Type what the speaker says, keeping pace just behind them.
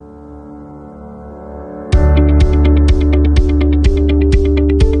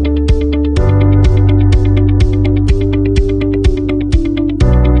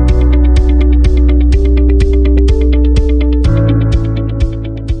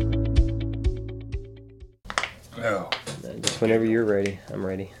Whenever you're ready, I'm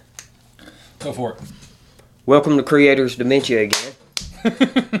ready. Go for it. Welcome to Creators Dementia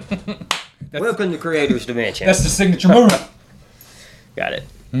again. Welcome to Creators Dementia. That's the signature move. Got it.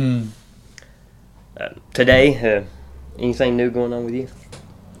 Today, anything new going on with you?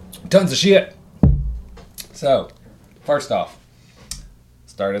 Tons of shit. So, first off,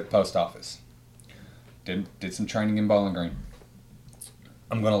 started at the post office. Did some training in Bowling Green.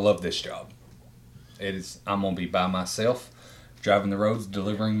 I'm gonna love this job. I'm gonna be by myself, driving the roads,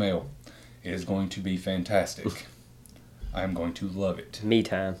 delivering mail. It is going to be fantastic. I am going to love it. Me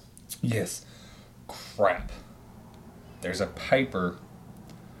time. Yes. Crap. There's a paper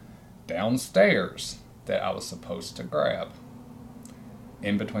downstairs that I was supposed to grab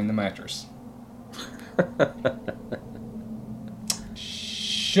in between the mattress.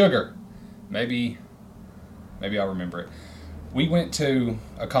 Sugar. Maybe I'll remember it. We went to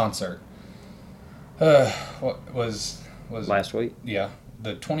a concert. What was Last week? Yeah.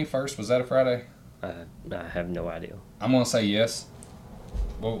 The 21st, was that a Friday? I have no idea. I'm going to say yes.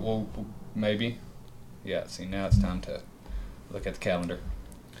 We'll maybe. Yeah, see, now it's time to look at the calendar.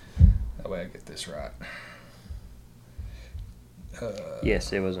 That way I get this right.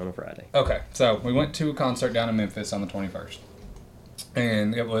 Yes, it was on a Friday. Okay, so we went to a concert down in Memphis on the 21st.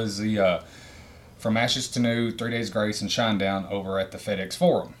 And it was the From Ashes to New, 3 Days Grace, and Shinedown over at the FedEx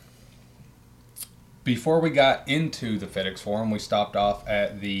Forum. Before we got into the FedEx Forum, we stopped off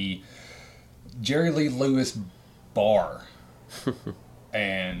at the Jerry Lee Lewis bar.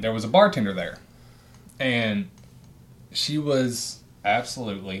 And there was a bartender there. And she was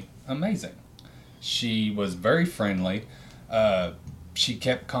absolutely amazing. She was very friendly. She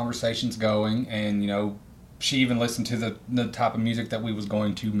kept conversations going, and, you know, she even listened to the type of music that we was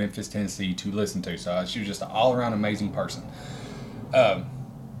going to Memphis, Tennessee to listen to. So she was just an all-around amazing person.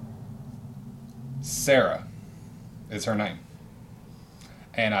 Sarah is her name.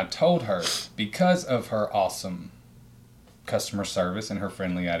 And I told her, because of her awesome customer service and her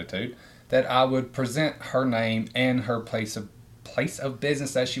friendly attitude, that I would present her name and her place of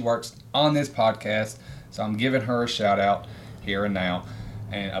business that she works on this podcast. So I'm giving her a shout out here and now.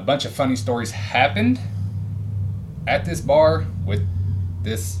 And a bunch of funny stories happened at this bar with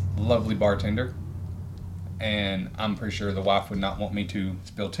this lovely bartender. And I'm pretty sure the wife would not want me to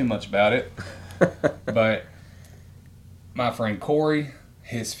spill too much about it. But my friend Corey,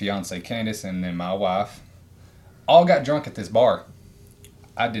 his fiance Candace, and then my wife all got drunk at this bar.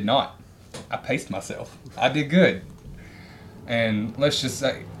 I did not. I paced myself. I did good. And let's just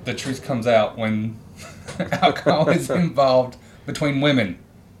say the truth comes out when alcohol is involved between women.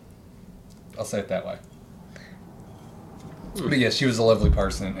 I'll say it that way. But yes, she was a lovely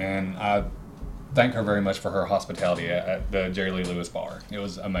person, and I thank her very much for her hospitality at the Jerry Lee Lewis bar. It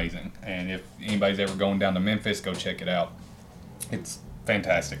was amazing. And if anybody's ever going down to Memphis, go check it out. It's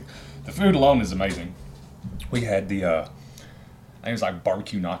fantastic. The food alone is amazing. We had I think it was like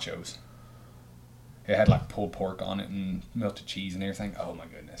barbecue nachos. It had like pulled pork on it and melted cheese and everything. Oh my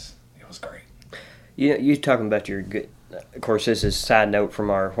goodness. It was great. You're talking about your good. Of course, this is a side note from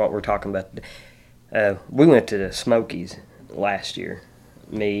what we're talking about. We went to the Smokies last year.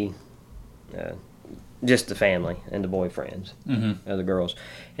 Me, just the family and the boyfriends of the girls.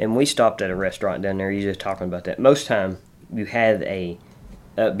 And we stopped at a restaurant down there. You're just talking about that. Most time you have a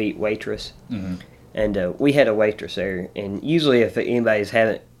upbeat waitress. And we had a waitress there. And usually if anybody's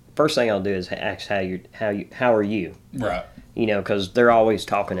having, first thing I'll do is ask how are you? Right. You know, because they're always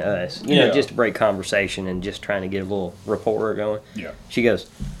talking to us. You know, just to break conversation and just trying to get a little rapport going. Yeah. She goes,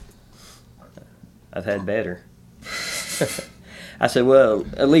 I've had better. I said, well,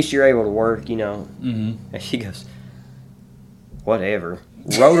 at least you're able to work, you know. And she goes, whatever.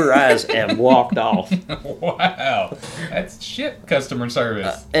 Rolled her eyes and walked off. Wow. That's shit customer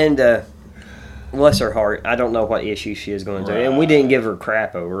service. And bless her heart, I don't know what issue she is going through. And we didn't give her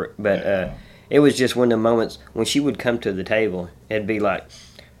crap over it. But it was just one of the moments when she would come to the table, it'd be like,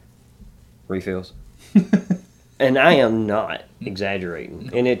 refills. And I am not exaggerating.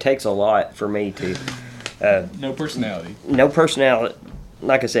 And it takes a lot for me to... no personality. No personality.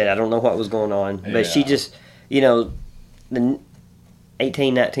 Like I said, I don't know what was going on. But she just, you know, the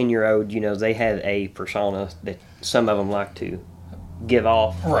 18, 19-year-old, you know, they have a persona that some of them like to give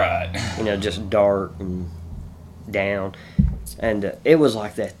off. Right. You know, just dark and down. And it was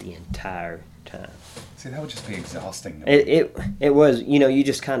like that the entire time. See, that would just be exhausting. It was, you know, you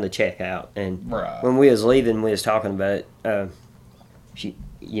just kind of check out. And when we was leaving, we was talking about it. She...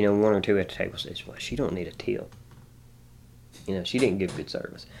 You know, one or two at the table says, well, she don't need a tip. You know, she didn't give good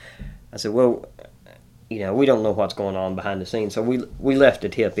service. I said, well, we don't know what's going on behind the scenes, so we left a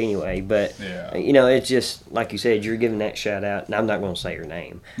tip anyway. But Yeah. it's just like you said, you're giving that shout out, and I'm not going to say her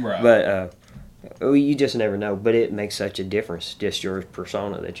name, Right. but you just never know. But it makes such a difference, just your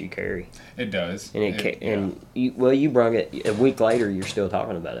persona that you carry. It does. And you brought it a week later. You're still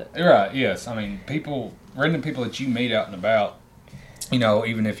talking about it. Right. Yes. I mean, random people that you meet out and about.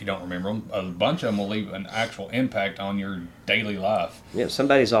 Even if you don't remember them, a bunch of them will leave an actual impact on your daily life. Yeah,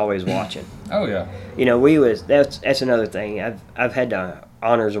 somebody's always watching. Oh yeah. That's another thing. I've had the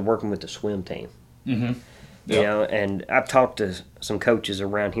honors of working with the swim team. Mm-hmm. Yep. And I've talked to some coaches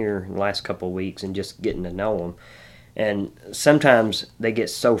around here in the last couple of weeks and just getting to know them. And sometimes they get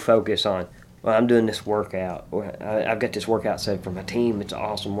so focused on, well, I'm doing this workout, or I've got this workout set for my team. It's an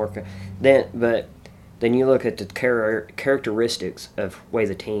awesome workout. Then you look at the characteristics of way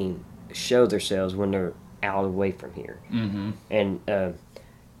the team show themselves when they're out away from here. Mm-hmm. And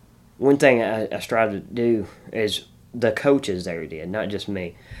one thing I strive to do is the coaches there did, not just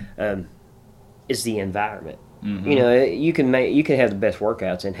me, is the environment. Mm-hmm. You can have the best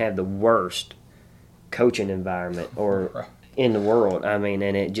workouts and have the worst coaching environment or in the world. I mean,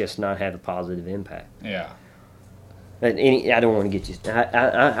 and it just not have a positive impact. Yeah. But I don't want to get you.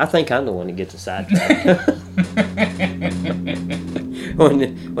 I think I'm the one that gets sidetracked.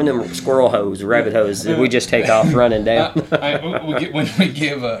 when them squirrel hose, rabbit hose, we just take off running down. When we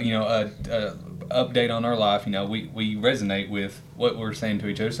give a update on our life, we resonate with what we're saying to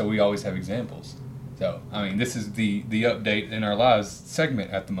each other, so we always have examples. So I mean, this is the update in our lives segment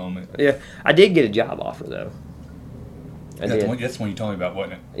at the moment. Yeah, I did get a job offer though. That's when you told me about,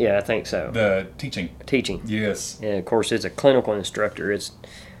 wasn't it? Yeah, I think so. The teaching. Yes. And of course, it's a clinical instructor.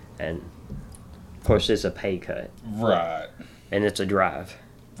 And of course, it's a pay cut. Right. And it's a drive.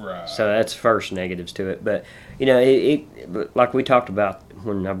 Right. So that's first negatives to it. But but like we talked about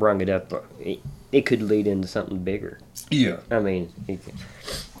when I brung it up, it could lead into something bigger. Yeah. I mean,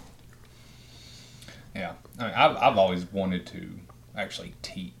 yeah. I mean, I've always wanted to actually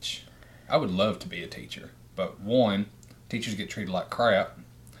teach. I would love to be a teacher, but one, teachers get treated like crap.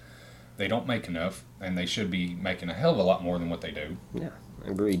 They don't make enough, and they should be making a hell of a lot more than what they do. Yeah,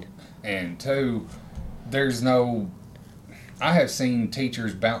 agreed. And two, I have seen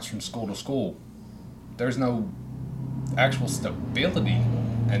teachers bounce from school to school. There's no actual stability,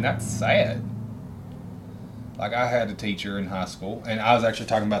 and that's sad. Like, I had a teacher in high school, and I was actually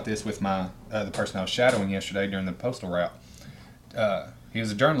talking about this with the person I was shadowing yesterday during the postal route. He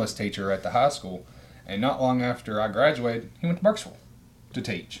was a journalist teacher at the high school, and not long after I graduated, he went to Burkesville to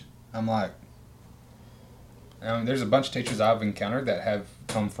teach. I'm like, there's a bunch of teachers I've encountered that have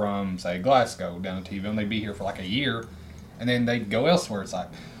come from, say, Glasgow down to TV, and they'd be here for like a year, and then they'd go elsewhere. It's like,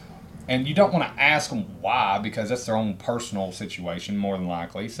 and you don't want to ask them why, because that's their own personal situation, more than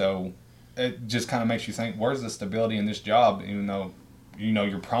likely. So it just kind of makes you think, where's the stability in this job? Even though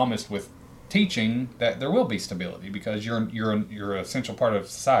you're promised with teaching that there will be stability because you're an essential part of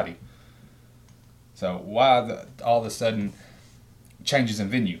society. So why all of a sudden changes in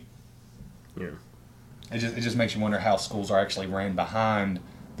venue? Yeah. It just makes you wonder how schools are actually ran behind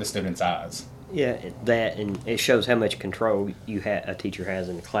the students' eyes. Yeah, that, and it shows how much control a teacher has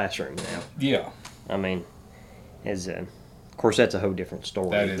in the classroom now. Yeah. I mean, of course, that's a whole different story.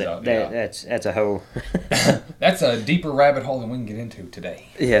 That's a whole. That's a deeper rabbit hole than we can get into today.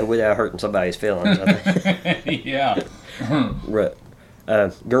 Yeah, without hurting somebody's feelings, I think. Yeah. Right.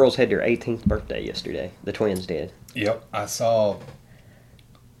 Girls had their 18th birthday yesterday. The twins did. Yep, I saw.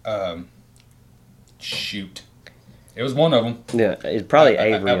 Shoot, it was one of them. Yeah, it's probably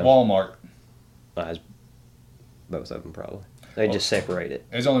Avery at Walmart. It's both of them probably. They just separated.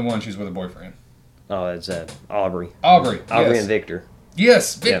 There's only one. She's with a boyfriend. Oh, it's Aubrey. Aubrey, yes. And Victor.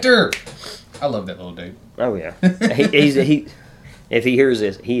 Yes, Victor. Yep. I love that little dude. Oh yeah. he if he hears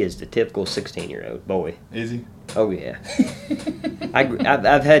this, he is the typical 16-year-old boy. Is he? Oh yeah.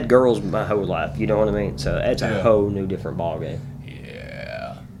 I've had girls my whole life. You know what I mean? So that's a whole new different ballgame.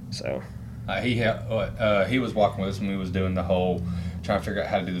 Yeah. So. He was walking with us when we was doing the whole trying to figure out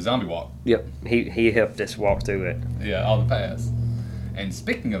how to do the zombie walk. Yep. He helped us walk through it. Yeah, all the paths. And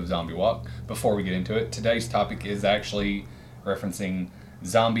speaking of zombie walk, before we get into it, today's topic is actually referencing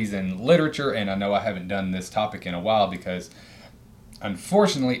zombies in literature, and I know I haven't done this topic in a while because,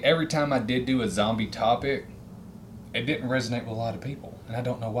 unfortunately, every time I did do a zombie topic, it didn't resonate with a lot of people, and I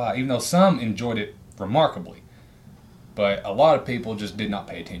don't know why, even though some enjoyed it remarkably. But a lot of people just did not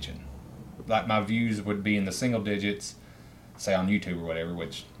pay attention. Like, my views would be in the single digits, say on YouTube or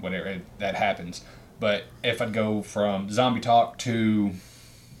whatever, that happens. But if I'd go from zombie talk to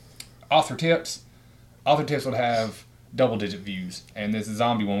author tips would have double-digit views, and this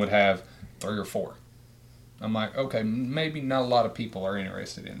zombie one would have 3 or 4. I'm like, okay, maybe not a lot of people are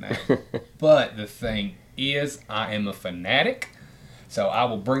interested in that. But the thing is, I am a fanatic, so I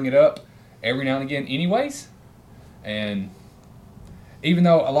will bring it up every now and again anyways. And even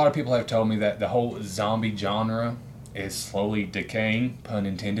though a lot of people have told me that the whole zombie genre is slowly decaying, pun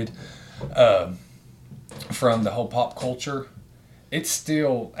intended, from the whole pop culture, it's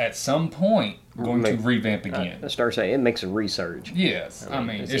still at some point going to revamp again. I start saying it makes a resurge. Yes, I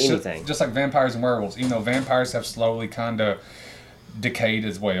mean it's anything. just like vampires and werewolves. Even though vampires have slowly kind of decayed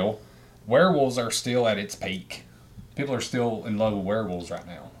as well, werewolves are still at its peak. People are still in love with werewolves right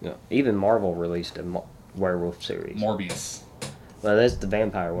now. Yeah. Even Marvel released a werewolf series. Morbius. Well, that's the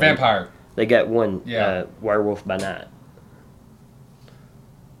vampire one. Vampire. They got one, Werewolf by Night.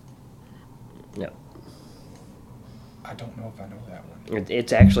 No. I don't know if I know that one.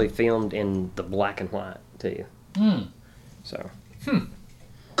 It's actually filmed in the black and white, too. So.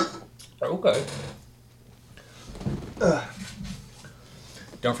 Okay.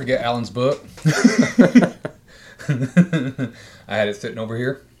 Don't forget Alan's book. I had it sitting over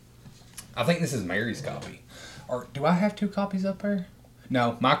here. I think this is Mary's copy. Or do I have 2 copies up there?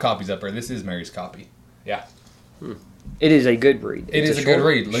 No, my copy's up there. This is Mary's copy. Yeah. It is a good read. It's a good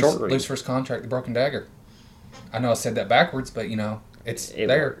read. Lucifer's Contract, The Broken Dagger. I know I said that backwards, but it's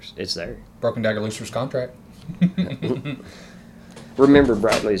there. Works. It's there. Broken Dagger, Lucifer's Contract. Remember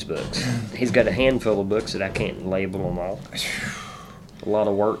Bradley's books. He's got a handful of books that I can't label them all. A lot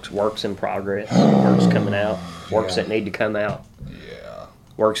of works in progress, works coming out, works that need to come out. Yeah.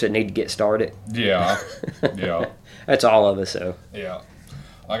 Works that need to get started. Yeah. Yeah. That's all of us, though. Yeah.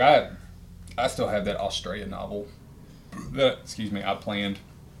 Like I still have that Australian novel that, I planned.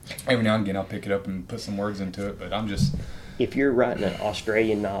 Every now and again I'll pick it up and put some words into it, but I'm just... If you're writing an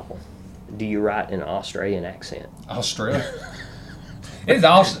Australian novel, do you write in an Australian accent? Australia? It's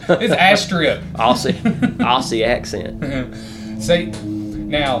Astria. Aussie accent. See,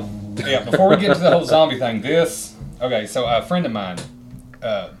 now, before we get to the whole zombie thing, so a friend of mine,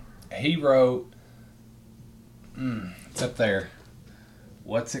 he wrote, it's up there.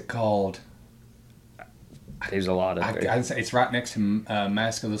 What's it called? There's a lot of it's right next to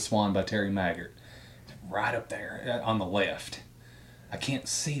Mask of the Swan by Terry Maggart. It's right up there on the left. I can't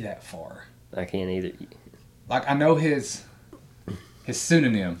see that far. I can't either. Like, I know his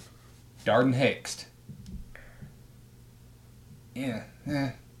pseudonym, Darden Hext. Yeah.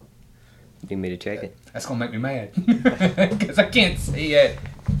 You need me to check it? That's going to make me mad. Because I can't see it.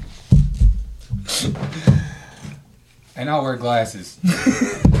 And I wear glasses.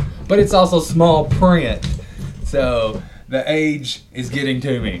 But it's also small print. So the age is getting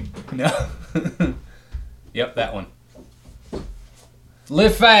to me. No. Yep, that one.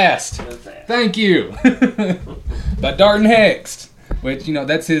 Live Fast. Thank you. By Darden Hext. Which,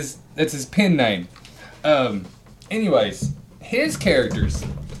 that's his pen name. Anyways, his characters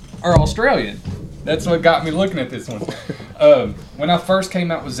are Australian. That's what got me looking at this one. When I first came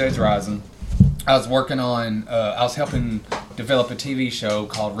out with Zed's Rising, I was working on, I was helping develop a TV show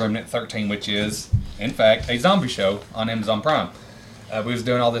called Remnant 13, which is, in fact, a zombie show on Amazon Prime. We was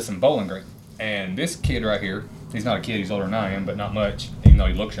doing all this in Bowling Green. And this kid right here, he's not a kid, he's older than I am, but not much, even though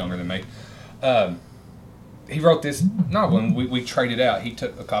he looks younger than me. He wrote this novel, and we traded out. He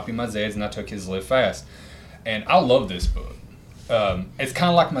took a copy of my Zed's, and I took his Live Fast. And I love this book. It's kind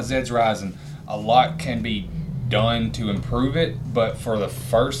of like my Zed's Rising. A lot can be done to improve it, but for the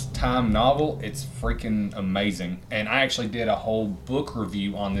first time novel, it's freaking amazing. And I actually did a whole book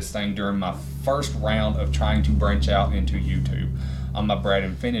review on this thing during my first round of trying to branch out into YouTube on my Brad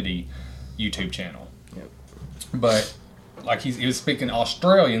Infinity YouTube channel. Yep. But like he was speaking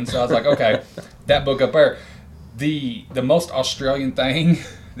Australian, so I was like, okay, that book up there. The most Australian thing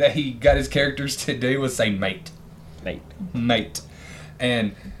that he got his characters to do was say mate. Mate.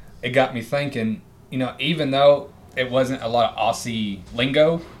 And it got me thinking, even though it wasn't a lot of Aussie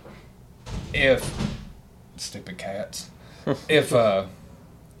lingo, stupid cats,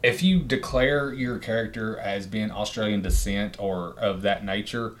 if you declare your character as being Australian descent or of that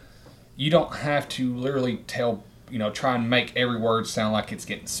nature, you don't have to literally try and make every word sound like it's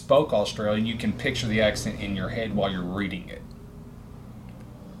getting spoke Australian. You can picture the accent in your head while you're reading it.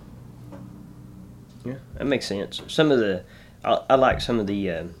 Yeah, that makes sense. I like some of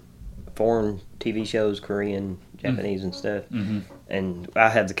the foreign TV shows, Korean, Japanese, and stuff. Mm-hmm. And I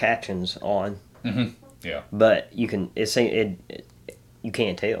have the captions on. Mm-hmm. Yeah. But you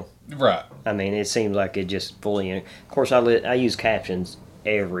can't tell. Right. I mean, it seems like it just fully. Of course, I use captions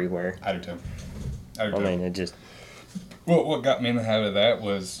everywhere. I do too. I mean, it just. What got me in the habit of that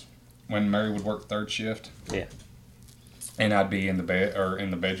was when Mary would work third shift. Yeah. and I'd be in the bed or in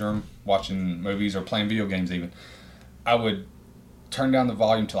the bedroom watching movies or playing video games even, I would turn down the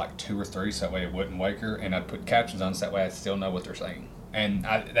volume to like 2 or 3 so that way it wouldn't wake her, and I'd put captions on so that way I'd still know what they're saying. And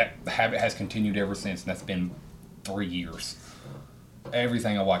that habit has continued ever since, and that's been 3 years.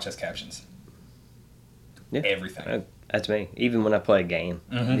 Everything I watch has captions. Yeah. Everything. That's me. Even when I play a game,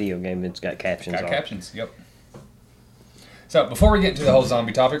 video game, it's got captions on. Captions, yep. So, before we get into the whole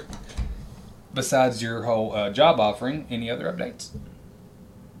zombie topic, besides your whole job offering, any other updates?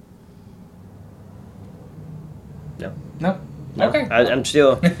 No. No? No. Okay. I'm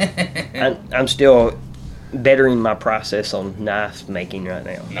still I'm still bettering my process on knife making right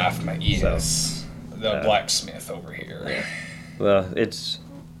now. Knife making, yes. So, the blacksmith over here. Yeah. Well, it's...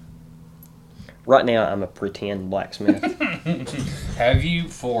 Right now, I'm a pretend blacksmith. Have you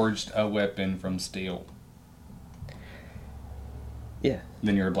forged a weapon from steel? Yeah.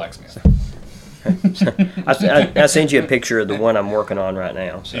 Then you're a blacksmith. I sent you a picture of the one I'm working on right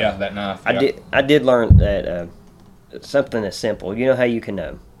now. So. Yeah, that knife. I did learn that something as simple. You know how you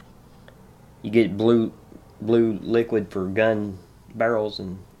can you get blue liquid for gun barrels,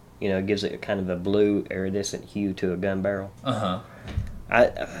 and it gives it kind of a blue iridescent hue to a gun barrel.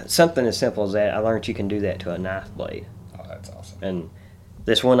 Something as simple as that. I learned you can do that to a knife blade. Oh, that's awesome. And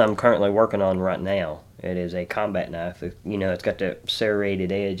this one I'm currently working on right now, it is a combat knife. It's got the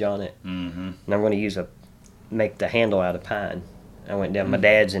serrated edge on it. Mm-hmm. And I'm going to make the handle out of pine. I went down my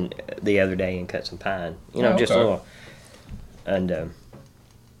dad's the other day and cut some pine. Just a little. And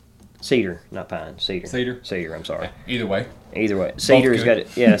cedar, not pine. Cedar. I'm sorry. Either way. Cedar's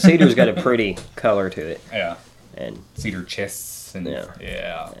got a pretty color to it. Yeah. And cedar chests and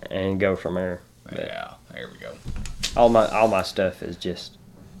and go from there. Yeah, there we go. All my stuff is just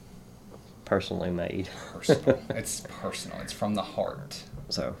personally made. Personal. It's personal. It's from the heart.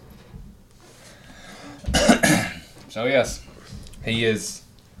 So yes, he is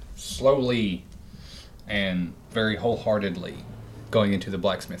slowly and very wholeheartedly going into the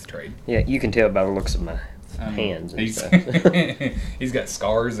blacksmith trade. Yeah, you can tell by the looks of my hands and stuff. He's got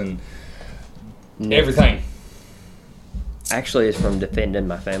scars and everything. Actually, it's from defending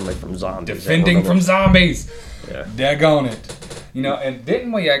my family from zombies. Defending from zombies! Yeah. Daggone it. And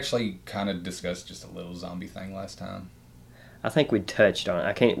didn't we actually kind of discuss just a little zombie thing last time? I think we touched on it.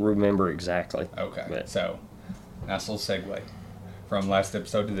 I can't remember exactly. Okay, so, nice little segue from last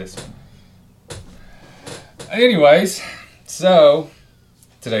episode to this one. Anyways, so,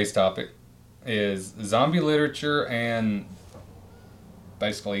 today's topic is zombie literature and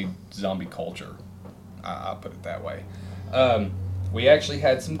basically zombie culture. I'll put it that way. We actually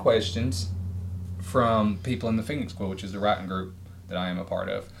had some questions from people in the Phoenix School, which is the writing group that I am a part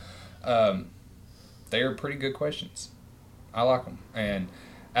of. They are pretty good questions. I like them. And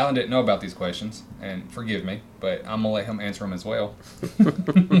Alan didn't know about these questions, and forgive me, but I'm going to let him answer them as well.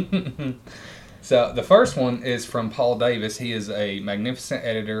 So the first one is from Paul Davis. He is a magnificent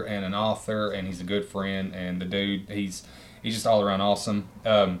editor and an author, and he's a good friend, and the dude, he's just all around awesome.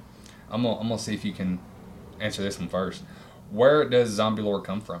 I'm gonna see if you can answer this one first. Where does zombie lore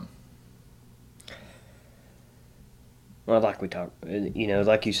come from? Well, like we talked,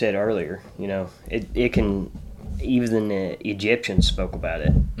 like you said earlier, it can, even the Egyptians spoke about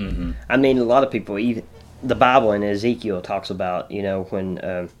it. Mm-hmm. I mean, a lot of people, even the Bible in Ezekiel talks about,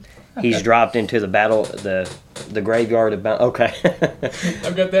 when he's dropped into the battle, the graveyard of bones. Okay.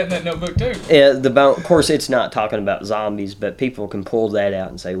 I've got that in that notebook too. Yeah, of course, it's not talking about zombies, but people can pull that out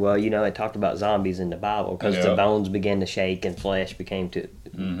and say, well, it talked about zombies in the Bible because the bones began to shake and flesh began to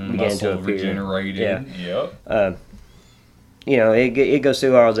appear. Regenerated. Yeah. Yep. It goes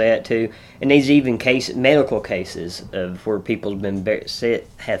through all that too, and there's even medical cases of where people have been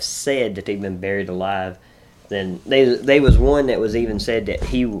have said that they've been buried alive. Then there was one that was even said that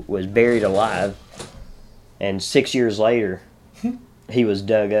he was buried alive, and 6 years later, he was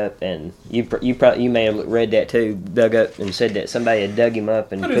dug up, and you may have read that too. Dug up and said that somebody had dug him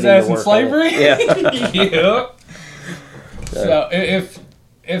up and put him to work in slavery. Yeah. Yep. So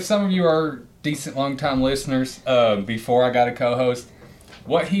if some of you are decent long-time listeners, before I got a co-host,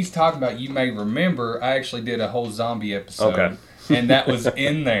 what he's talking about, you may remember, I actually did a whole zombie episode, and that was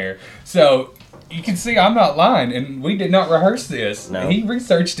in there. So you can see I'm not lying, and we did not rehearse this. No. He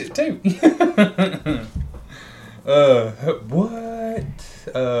researched it too. What?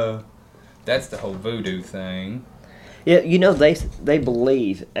 That's the whole voodoo thing. Yeah, they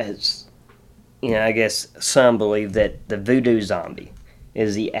believe, as I guess some believe, that the voodoo zombie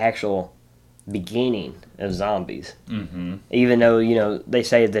is the actual beginning of zombies. Mm-hmm. Even though they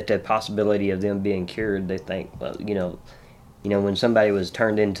say that the possibility of them being cured, they think, well, when somebody was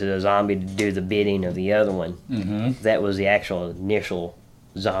turned into a zombie to do the bidding of the other one, that was the actual initial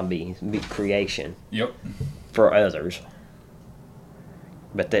zombie creation. Yep. For others.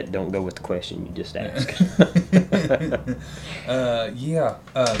 But that don't go with the question you just asked.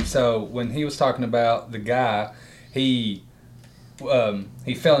 So when he was talking about the guy, he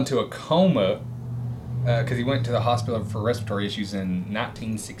fell into a coma because he went to the hospital for respiratory issues in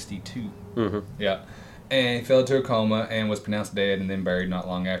 1962. Mm-hmm. Yeah. And he fell into a coma and was pronounced dead and then buried not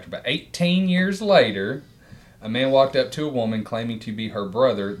long after. But 18 years later, a man walked up to a woman claiming to be her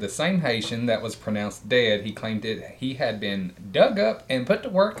brother, the same Haitian that was pronounced dead. He claimed he had been dug up and put to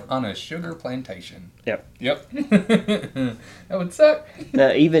work on a sugar plantation. Yep. That would suck.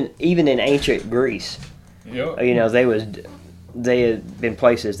 Now, even in ancient Greece, Yep. they had been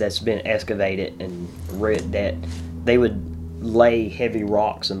places that's been excavated and read that they would lay heavy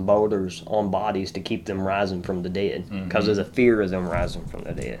rocks and boulders on bodies to keep them rising from the dead because there's a fear of them rising from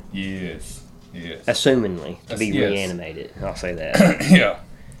the dead. Yes. Assumingly to be reanimated. I'll say that. Yeah.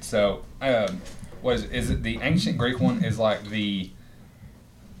 So, is it the ancient Greek one is like the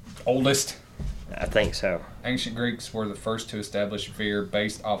oldest? I think so. Ancient Greeks were the first to establish fear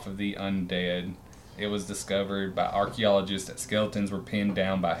based off of the undead. It was discovered by archaeologists that skeletons were pinned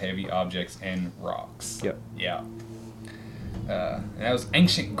down by heavy objects and rocks. Yep. Yeah. And that was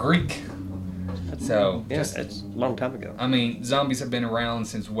ancient Greek. So, it's a long time ago. I mean, zombies have been around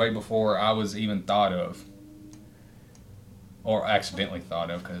since way before I was even thought of. Or accidentally thought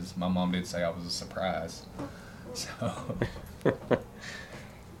of, because my mom did say I was a surprise. So,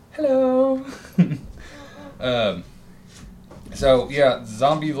 hello.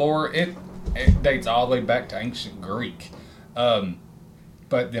 Zombie lore, it dates all the way back to ancient Greek.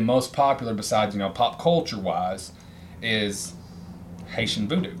 But the most popular, besides, pop culture-wise, is Haitian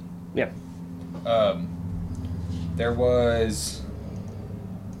voodoo. Yeah. There was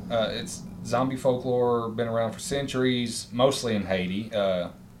it's zombie folklore been around for centuries, mostly in Haiti.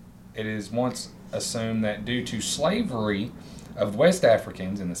 It is once assumed that due to slavery of West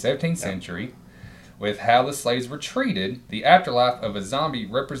Africans in the 17th century, with how the slaves were treated, the afterlife of a zombie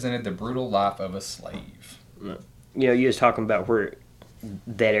represented the brutal life of a slave. You was talking about where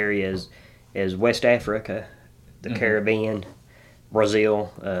that area is West Africa, the Caribbean,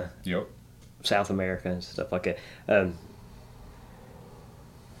 Brazil, South America and stuff like that.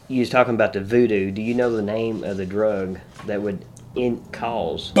 You was talking about the voodoo. Do you know the name of the drug that would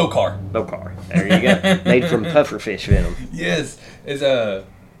cause Bokar? There you go. Made from pufferfish venom. Yes, it's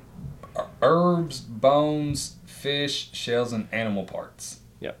herbs, bones, fish, shells, and animal parts.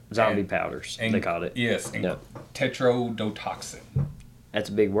 Yep, zombie powders. They called it. Yes, and tetrodotoxin. That's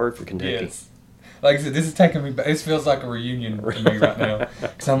a big word for Kentucky. Yes. Like I said, this is taking me back. This feels like a reunion to me right now.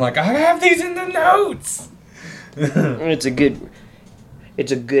 Because I'm like, I have these in the notes. It's a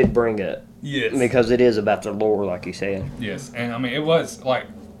good bring up. Yes. Because it is about the lore, like you said. Yes, and I mean, it was like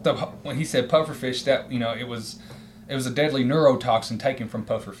when he said pufferfish, that it was a deadly neurotoxin taken from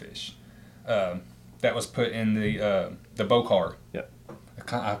pufferfish, that was put in the bokar. Yep.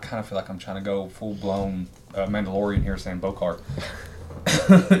 I kind of feel like I'm trying to go full blown Mandalorian here, saying bokar.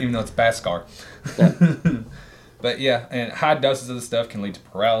 Even though it's Baskar. Yeah. But yeah, and high doses of the stuff can lead to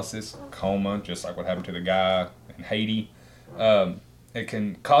paralysis, coma, just like what happened to the guy in Haiti. It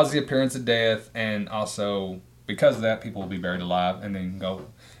can cause the appearance of death, and also because of that, people will be buried alive, and then go,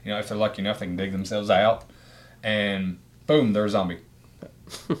 if they're lucky enough, they can dig themselves out, and boom, they're a zombie.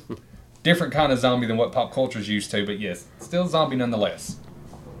 Different kind of zombie than what pop culture's used to, but yes, still zombie nonetheless.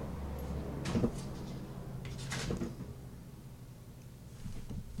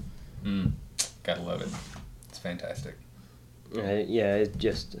 Gotta love it. It's fantastic. Yeah,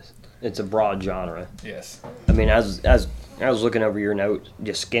 it's a broad genre. Yes. I mean, I was looking over your notes,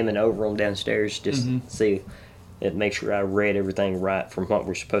 just skimming over them downstairs, just see it, make sure I read everything right from what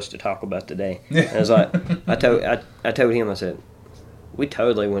we're supposed to talk about today. And I was like, I told him, I said, we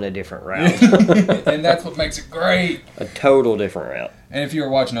totally went a different route. And that's what makes it great. A total different route. And if you're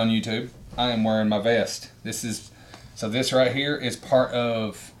watching on YouTube, I am wearing my vest. This right here is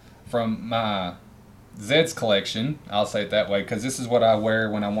from my Zed's collection. I'll say it that way, because this is what I wear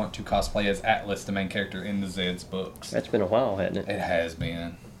when I want to cosplay as Atlas, the main character in the Zed's books. That's been a while, hasn't it? It has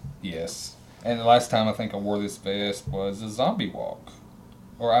been, yes. And the last time I think I wore this vest was a zombie walk.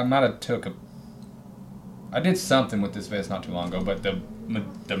 Or I might have I did something with this vest not too long ago, but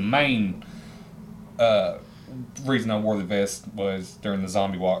the main reason I wore the vest was during the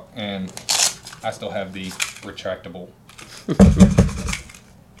zombie walk, and I still have the retractable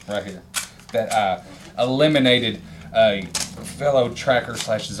right here that I eliminated a fellow tracker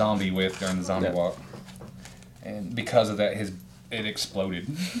 / zombie with during the zombie walk. and because of that, it exploded.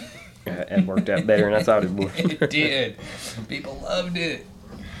 It worked out better than I thought it would. It did. People loved it.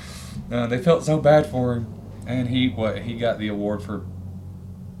 They felt so bad for him, and he got the award for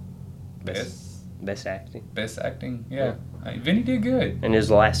best acting. Best acting, yeah. Vinny did good. And his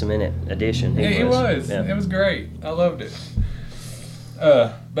last minute addition. He was. Yeah. It was great. I loved it.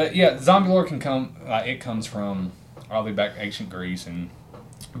 But yeah, zombie lore can come. It comes from all the way back ancient Greece and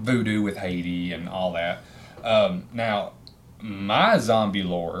voodoo with Haiti and all that. Now, my zombie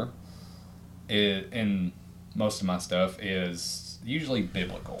lore in most of my stuff is usually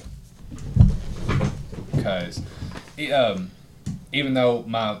biblical, because even though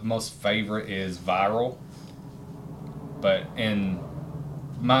my most favorite is viral, but in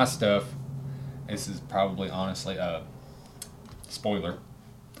my stuff, this is probably honestly a spoiler,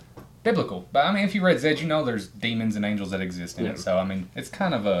 biblical. But I mean, if you read Zed, you know there's demons and angels that exist in it. So I mean, it's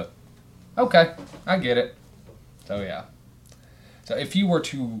kind of okay, I get it. So yeah. So if you were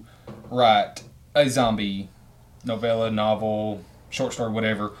to write a zombie novella, novel, short story,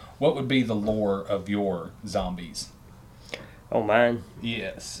 whatever, what would be the lore of your zombies? Oh, mine?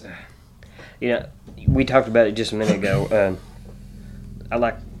 Yes. We talked about it just a minute ago. I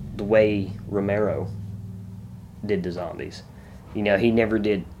like the way Romero did the zombies. He never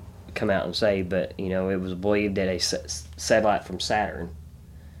did come out and say, but, it was believed that a satellite from Saturn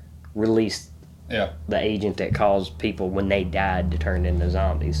released the agent that caused people, when they died, to turn into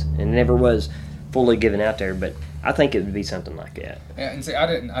zombies. And it never was fully given out there, but I think it would be something like that. Yeah, and see, I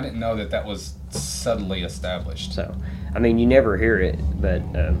didn't know that was subtly established. So, I mean, you never hear it, but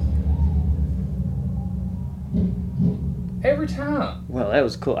every time. Well, that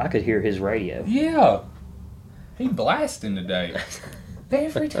was cool. I could hear his radio. Yeah, he blasting today.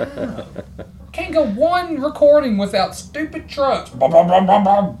 Every time. Can't go one recording without stupid trucks. Bum, bum, bum, bum,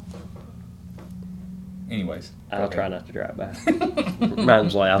 bum. Anyways. I'll try not to drive by.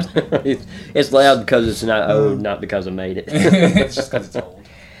 Mine's loud. It's loud because it's not old, not because I made it. It's just because it's old.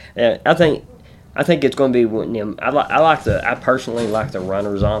 Yeah, I think it's going to be one of them. I personally like the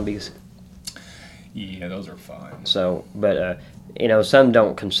runner zombies. Yeah, those are fun. So, but some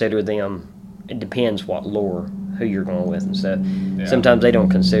don't consider them. It depends what lore, who you're going with and stuff. Yeah. Sometimes they don't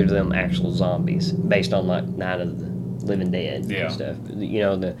consider them actual zombies based on like Night of the Living Dead and stuff.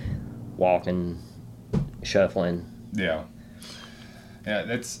 The walking, shuffling. Yeah. Yeah,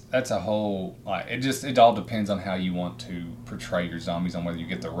 that's a whole, like, it all depends on how you want to portray your zombies, on whether you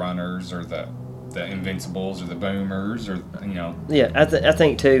get the runners or the invincibles or the boomers or Yeah, I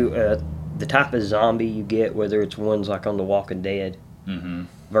think too, the type of zombie you get, whether it's ones like on The Walking Dead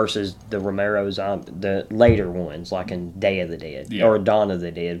versus the Romero zombie, the later ones like in Day of the Dead or Dawn of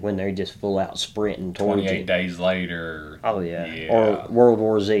the Dead, when they're just full out sprinting towards 28 you. days later. Oh yeah. Or World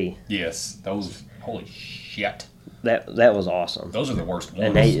War Z. Yes, those, holy shit. That was awesome. Those are the worst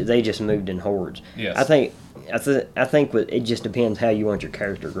ones. And they just moved in hordes. Yes. I think it just depends how you want your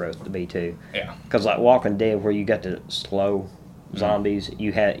character growth to be too. Yeah. Because like Walking Dead, where you got the slow zombies,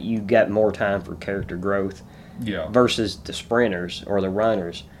 you got more time for character growth. Yeah. Versus the sprinters or the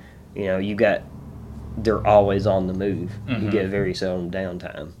runners, they're always on the move. You get very seldom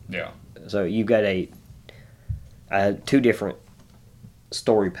downtime. Yeah. So you got two different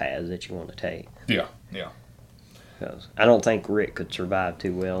story paths that you want to take. Yeah. Yeah. Because I don't think Rick could survive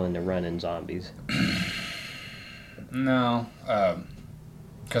too well in the running zombies. No,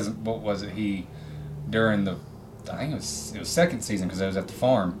 because what was it? During I think it was second season, because I was at the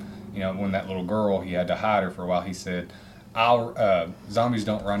farm. When that little girl, he had to hide her for a while. He said, zombies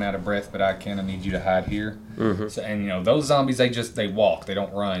don't run out of breath, but I need you to hide here. Mm-hmm. So, and those zombies, they walk, they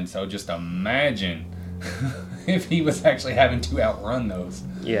don't run. So just imagine if he was actually having to outrun those.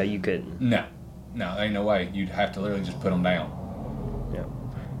 Yeah, you couldn't. No, ain't no way. You'd have to literally just put them down. Yeah.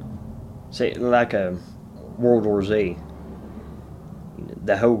 See, like World War Z,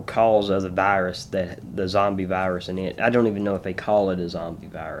 the whole cause of the virus, the zombie virus in it, I don't even know if they call it a zombie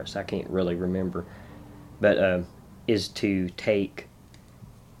virus. I can't really remember. But is to take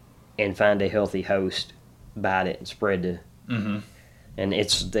and find a healthy host, bite it, and spread the... Mm-hmm. And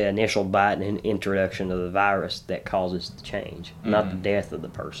it's the initial bite and introduction of the virus that causes the change, not the death of the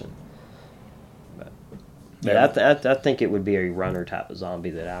person. But I think it would be a runner type of zombie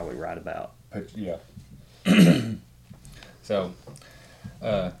that I would write about. Yeah. So...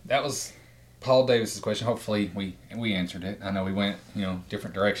 that was Paul Davis's question. Hopefully we answered it. I know we went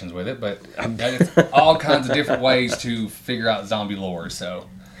different directions with it, but it's all kinds of different ways to figure out zombie lore. So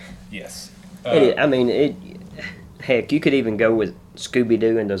yes, heck, you could even go with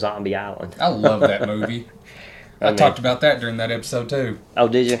Scooby-Doo and the Zombie Island. I love that movie. I talked about that during that episode too. Oh,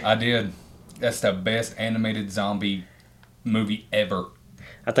 did you? I did. That's the best animated zombie movie ever.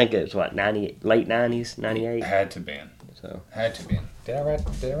 I think it was what, late 90s, 98. Had to been. So Had to been. Did I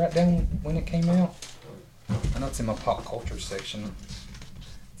write down when it came out? I know it's in my pop culture section.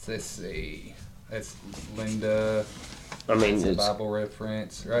 Let's see. That's Linda. I mean, It's a it's Bible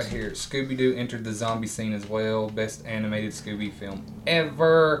reference right here. Scooby-Doo entered the zombie scene as well. Best animated Scooby film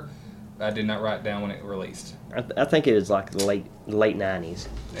ever. I did not write down when it released. I think it was like the late 90s.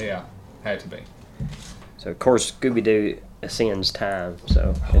 Yeah, had to be. So of course Scooby Doo ascends time,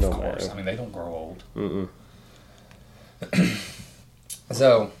 so Oh, it of don't course. matter. I mean, they don't grow old. Mm-mm.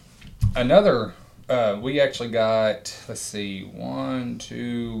 So, another, we actually got, let's see, 1,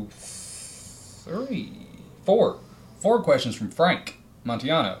 2, 3, 4. 4 questions from Frank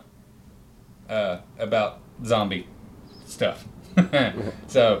Montiano about zombie stuff.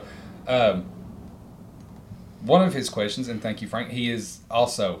 So, one of his questions, and thank you, Frank, he is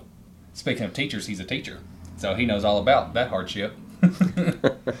also, speaking of teachers, he's a teacher. So he knows all about that hardship.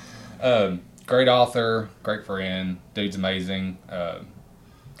 Great author, great friend, dude's amazing. You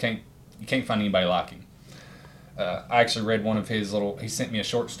can't find anybody like him. I actually read one of his he sent me a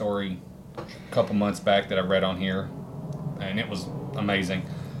short story a couple months back that I read on here, and it was amazing.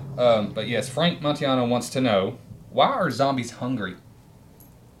 But yes, Frank Montiano wants to know, why are zombies hungry?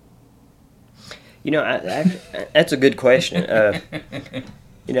 You know, that's a good question.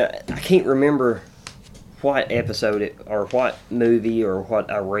 You know, I can't remember what episode or what movie or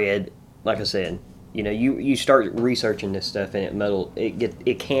what I read. Like I said, you know, you start researching this stuff and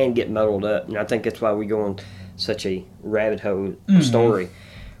it can get muddled up, and I think that's why we go on such a rabbit hole story.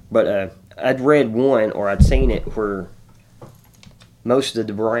 But I'd read one or I'd seen it where most of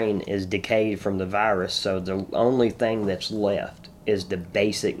the brain is decayed from the virus, so the only thing that's left is the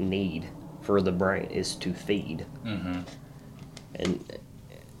basic need for the brain is to feed.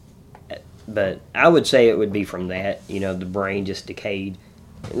 But I would say it would be from that, you know, the brain just decayed.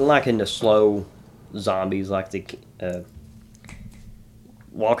 Like in the slow zombies, like the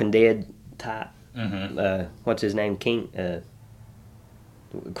Walking Dead type. What's his name? King, the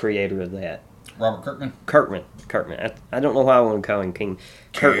creator of that. Robert Kirkman? Kirkman. I don't know why I want to call him King.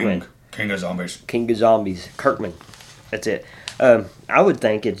 Kirkman. King of Zombies. King of Zombies. Kirkman. That's it. I would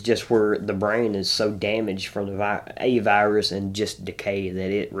think it's just where the brain is so damaged from a virus and just decay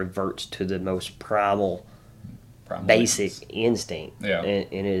that it reverts to the most primal basic instinct. Yeah.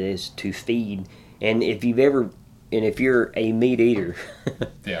 And it is to feed. And if you're a meat eater,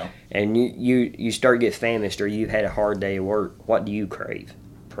 Yeah. and you start get famished or you've had a hard day of work, what do you crave?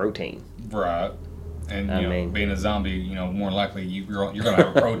 Protein. Right. And I mean, being a zombie, more likely you're going to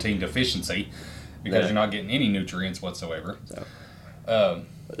have a protein deficiency because you're not getting any nutrients whatsoever. So,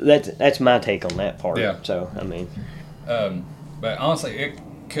 that's my take on that part. Yeah. So I mean, but honestly, it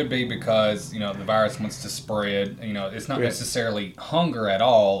could be because the virus wants to spread. It's not necessarily hunger at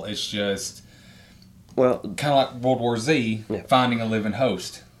all. It's just kind of like World War Z, finding a living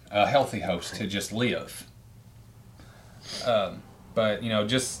host, a healthy host to just live. But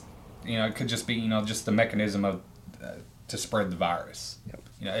it could just be just the mechanism of to spread the virus. Yep.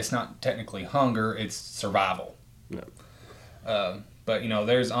 It's not technically hunger; it's survival. No. But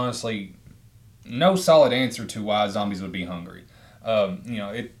there's honestly no solid answer to why zombies would be hungry.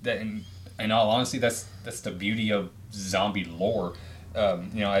 In all honesty, that's the beauty of zombie lore.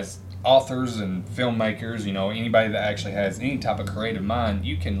 As authors and filmmakers, anybody that actually has any type of creative mind,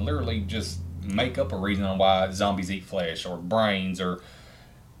 you can literally just make up a reason on why zombies eat flesh or brains or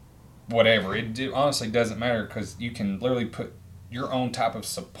whatever. It honestly doesn't matter because you can literally put your own type of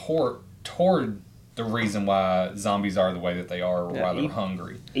support toward the reason why zombies are the way that they are or why they're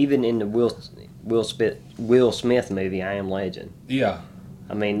hungry. Even in the Will Smith movie, I Am Legend. Yeah.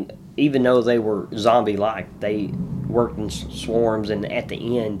 I mean, even though they were zombie-like, they worked in swarms, and at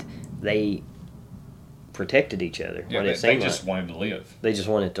the end, they protected each other. Yeah, they just wanted to live. They just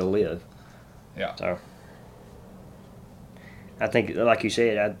wanted to live. Yeah. So, I think, like you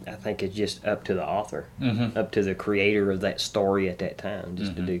said, I think it's just up to the author, up to the creator of that story at that time,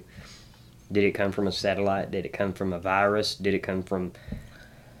 just to do. Did it come from a satellite? Did it come from a virus? Did it come from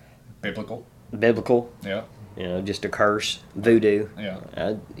biblical? Yeah. Just a curse, voodoo.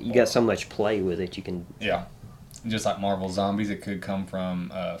 Yeah. You got so much play with it. You can. Yeah. Just like Marvel Zombies, it could come from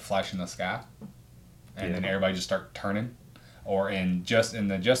Flash in the Sky, and then everybody just start turning. Or in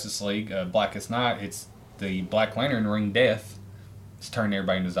the Justice League, Blackest Night, it's the Black Lantern ring Death. It's turning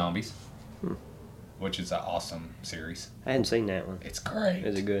everybody into zombies, which is an awesome series. I hadn't seen that one. It's great.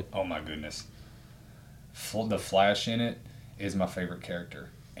 Is it good? Oh my goodness. The Flash in it is my favorite character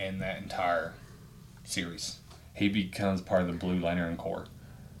in that entire series. He becomes part of the Blue Lantern Corps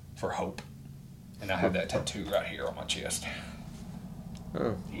for Hope. And I have that tattoo right here on my chest.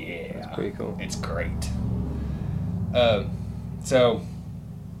 Oh, Yeah. that's pretty cool. It's great. So,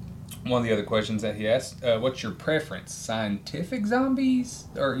 one of the other questions that he asked, what's your preference? Scientific zombies?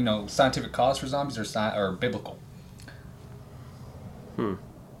 Or, scientific cause for zombies or biblical?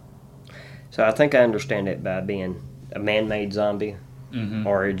 So I think I understand it by being a man-made zombie, Mm-hmm.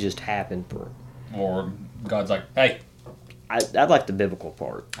 or it just happened for. Or God's like, hey, I like the biblical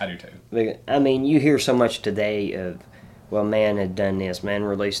part. I do too. I mean, you hear so much today of, well, man had done this, man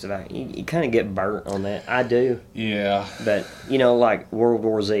released the vaccine. You kind of get burnt on that. I do. Yeah. But, like World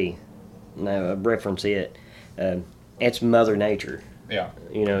War Z, I reference it. It's Mother Nature, Yeah.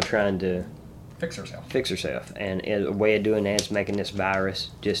 trying to Fix herself. And a way of doing that is making this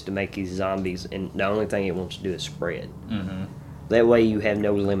virus just to make these zombies, and the only thing it wants to do is spread. Mm-hmm. That way you have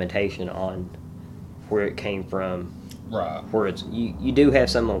no limitation on where it came from. Right. Where it's you do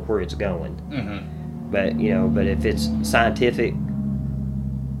have some on where it's going. Mm-hmm. But if it's scientific,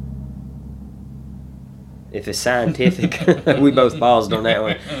 we both paused on that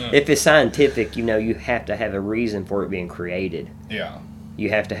one. If it's scientific, you have to have a reason for it being created. Yeah. You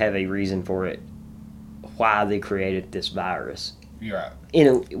have to have a reason for it, why they created this virus. You're right.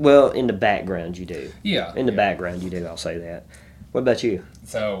 In the background you do. Yeah. In the background you do, I'll say that. What about you?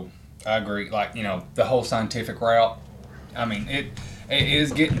 So, I agree. Like, the whole scientific route, I mean, it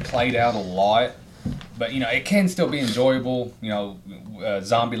is getting played out a lot, but, it can still be enjoyable,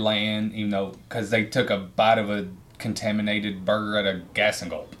 Zombie Land, because they took a bite of a contaminated burger at a gas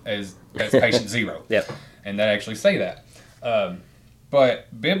and gulp as patient zero. Yep. And they actually say that.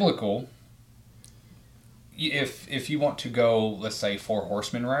 But biblical, if you want to go, let's say, Four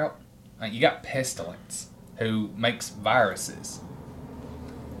Horsemen route, you got Pestilence, who makes viruses.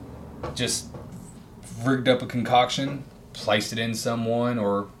 Just rigged up a concoction, placed it in someone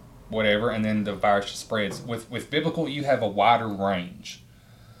or whatever, and then the virus just spreads. With biblical, you have a wider range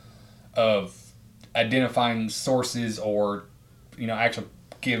of identifying sources or, actually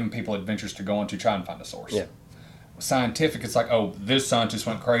giving people adventures to go on to try and find a source. Yeah. Scientific, it's like, oh, this scientist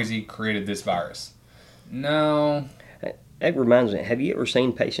went crazy, created this virus. No. That reminds me, have you ever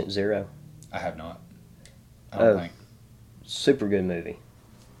seen Patient Zero? I have not. I don't think. Super good movie.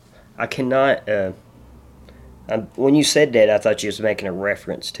 I cannot. When you said that, I thought you was making a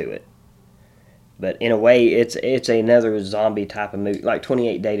reference to it. But in a way, it's another zombie type of movie, like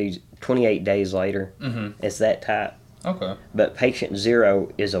 28 Days Later. Mm-hmm. It's that type. Okay. But Patient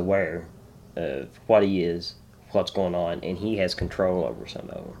Zero is aware of what he is, what's going on, and he has control over some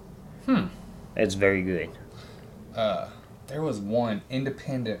of them. It's very good. There was one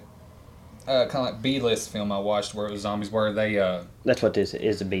independent, kind of like B-list film I watched where it was zombies, where they That's what this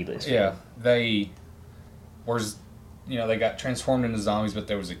is, a B-list. yeah, they they got transformed into zombies, but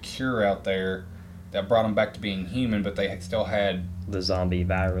there was a cure out there that brought them back to being human, but they still had The zombie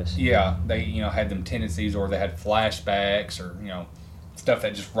virus. yeah, they had them tendencies, or they had flashbacks, or stuff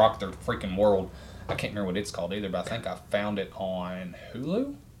that just rocked their freaking world. I can't remember what it's called either, but I think I found it on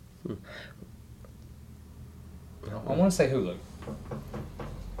Hulu. I want to say Hulu.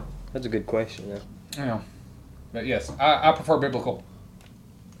 That's a good question, though. Yeah, but yes, I prefer biblical.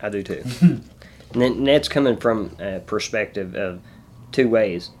 I do too. And that's coming from a perspective of two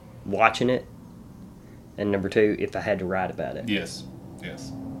ways: watching it, and number two, if I had to write about it. Yes.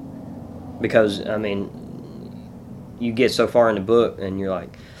 Because you get so far in the book, and you're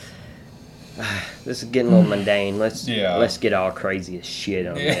like, this is getting a little mundane. Let's get all crazy as shit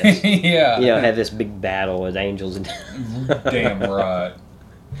on this. Yeah. Have this big battle with angels and. Damn right.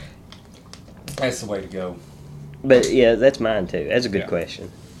 That's the way to go. But yeah, that's mine too. That's a good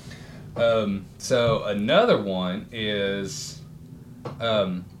question. So another one is,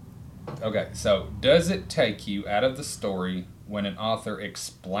 okay, so does it take you out of the story when an author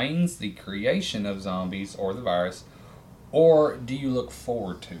explains the creation of zombies or the virus, or do you look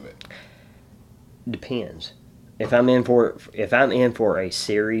forward to it? Depends. If I'm in for a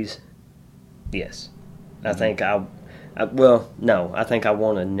series, yes. I think I think I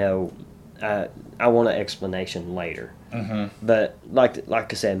want to know. I want an explanation later. Mm-hmm. But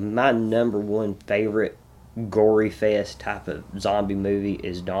like I said, my number one favorite gory fest type of zombie movie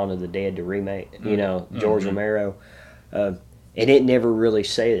is Dawn of the Dead, the remake. George Romero, and it never really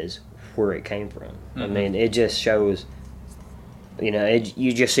says where it came from. I mean, it just shows.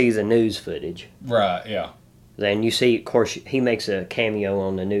 You just see the news footage. Right. Yeah. Then you see, of course, he makes a cameo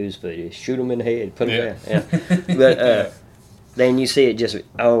on the news footage. Shoot him in the head, put him down. Yeah. But then you see it just,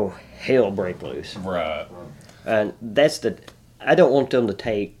 hell break loose. Right. And I don't want them to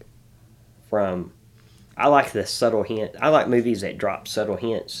take from I like the subtle hint. I like movies that drop subtle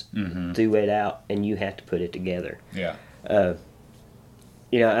hints Mm-hmm. through it out, and you have to put it together. Yeah. I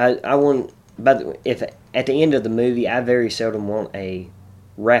want. But if at the end of the movie, I very seldom want a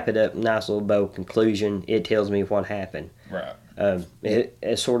wrap it up, nice little bow conclusion. It tells me what happened. Right.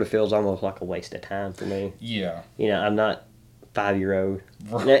 It sort of feels almost like a waste of time for me. Yeah. I'm not 5-year-old.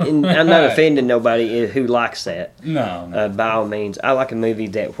 Right. And I'm not offending nobody who likes that. No. By all means, I like a movie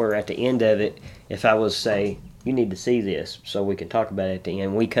that where at the end of it, if I was say, you need to see this so we can talk about it at the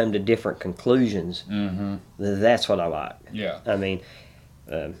end, we come to different conclusions. Mm-hmm. That's what I like. Yeah. I mean,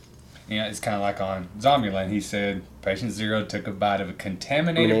 It's kind of like on Zombieland. He said, Patient Zero took a bite of a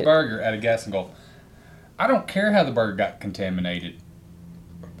contaminated burger at a gas and Gulf. I don't care how the burger got contaminated.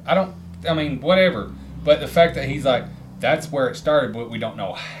 Whatever. But the fact that he's like, that's where it started, but we don't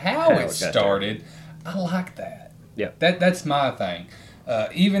know how it started. I like that. Yeah. That's my thing.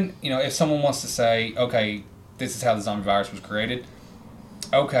 Even, if someone wants to say, okay, this is how the zombie virus was created,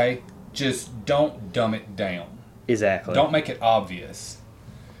 okay, just don't dumb it down. Exactly. Don't make it obvious.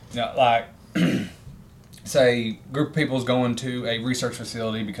 Like, say, a group of people is going to a research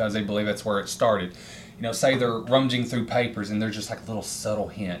facility because they believe that's where it started. Say they're rummaging through papers and there's just like a little subtle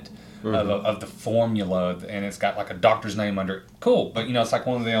hint of the formula, and it's got like a doctor's name under it. Cool, but it's like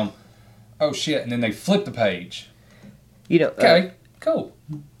one of them, oh shit, and then they flip the page. Okay, cool.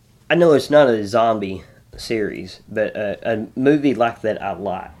 I know it's not a zombie series, but a movie like that I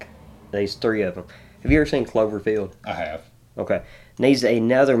like. There's 3 of them. Have you ever seen Cloverfield? I have. Okay. Needs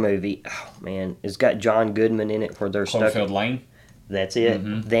another movie. Oh man, it's got John Goodman in it where they're stuck. Cloverfield Lane. That's it.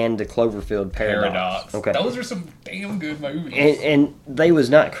 Mm-hmm. Then the Cloverfield Paradox. Okay. Those are some damn good movies. And they was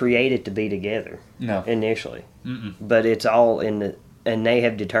not created to be together. No. Initially. Mm-mm. But it's all in the, and they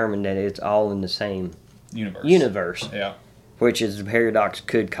have determined that it's all in the same universe. Yeah. Which is the paradox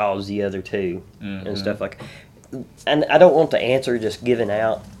could cause the other 2 and stuff like. And I don't want the answer just given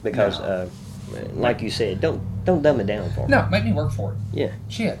out because, like you said, don't dumb it down for me. No, make me work for it. Yeah.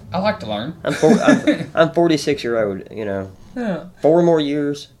 Shit, I like to learn. I'm 46-year-old. Yeah. 4 more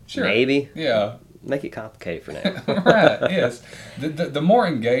years, Sure. maybe. Yeah. Make it complicated for now. Right. Yes. The more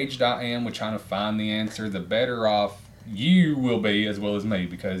engaged I am with trying to find the answer, the better off you will be as well as me,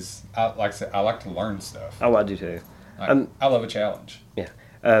 because like I said, I like to learn stuff. Oh, I do too. I love a challenge. Yeah.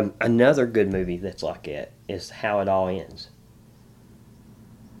 Another good movie that's like that is How It All Ends.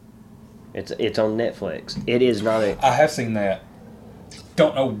 It's on Netflix. It is not a. I have seen that.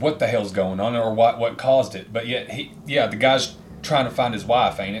 Don't know what the hell's going on or what caused it, but yet the guy's trying to find his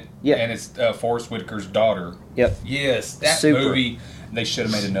wife, ain't it? Yeah. And it's Forrest Whitaker's daughter. Yep. Yes, that Super. movie. They should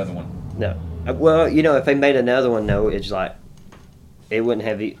have made another one. No. Well, if they made another one, though, it's like it wouldn't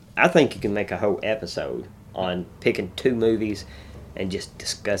have. I think you can make a whole episode on picking 2 movies and just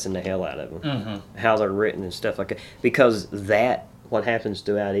discussing the hell out of them, how they're written and stuff like that. Because what happens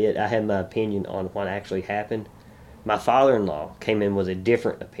throughout it, I have my opinion on what actually happened. My father-in-law came in with a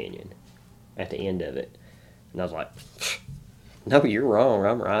different opinion at the end of it. And I was like, no, you're wrong.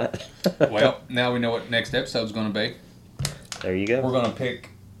 I'm right. Well, now we know what next episode's going to be. There you go. We're going to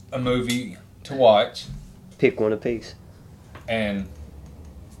pick a movie to watch. Pick one apiece. And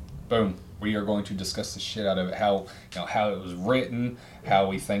boom, we are going to discuss the shit out of it. How it was written, how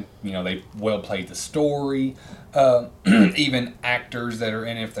we think they well played the story, even actors that are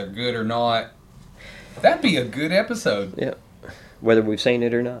in it, if they're good or not. That'd be a good episode. Yeah. Whether we've seen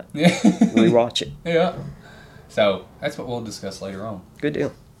it or not. Yeah. We watch it. Yeah. So that's what we'll discuss later on. Good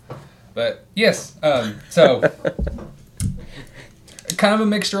deal. But yes, so kind of a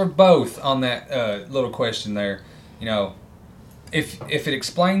mixture of both on that little question there. If it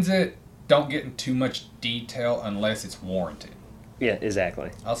explains it, don't get into too much detail unless it's warranted. Yeah,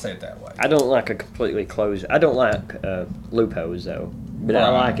 exactly. I'll say it that way. I don't like a completely closed. I don't like loopholes though, but I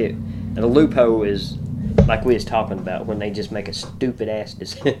like it. And a loophole is like we was talking about when they just make a stupid ass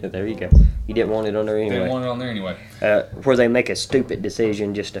decision. There you go. You didn't want it on there anyway. Didn't want it on there anyway. Where they make a stupid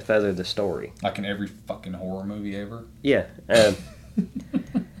decision just to further the story. Like in every fucking horror movie ever. Yeah.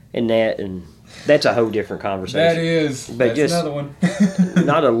 And that's a whole different conversation. That is. But that's just another one.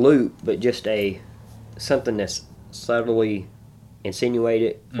 not a loop, but just something that's subtly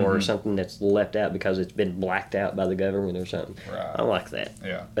insinuated or something that's left out because it's been blacked out by the government or something. Right. I like that.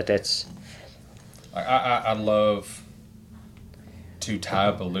 Yeah. But that's... I love to tie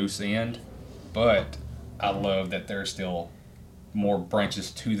up a loose end, but I love that there's still more branches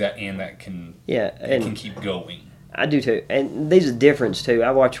to that end that can keep going. I do too. And there's a difference too.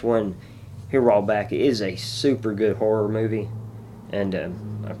 I watched one here a while back. It is a super good horror movie. And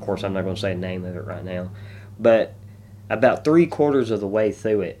of course I'm not going to say the name of it right now. But about 3/4 of the way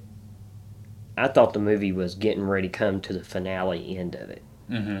through it, I thought the movie was getting ready to come to the finale end of it.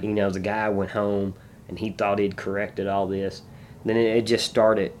 Mm-hmm. You know, the guy went home and he thought he'd corrected all this. Then it just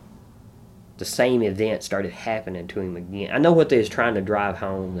started. The same event started happening to him again. I know what they was trying to drive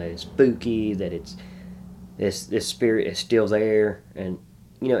home. That it's spooky. That it's this spirit is still there, and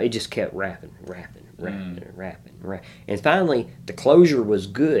you know it just kept rapping. And finally, the closure was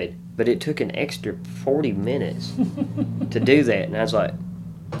good, but it took an extra 40 minutes to do that. And I was like,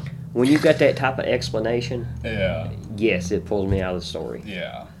 when you got that type of explanation, Yeah. yes, it pulls me out of the story.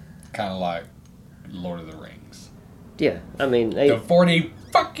 Yeah. Kind of like Lord of the Rings. Yeah, I mean, The 40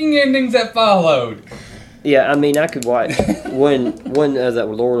 fucking endings that followed. yeah, I mean, I could watch one of the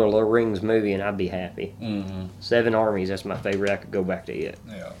Lord of the Rings movie and I'd be happy. Mm-hmm. Seven Armies, that's my favorite. I could go back to it.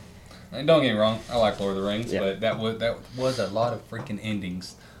 Yeah. And don't get me wrong, I like Lord of the Rings, Yeah. but that was a lot of freaking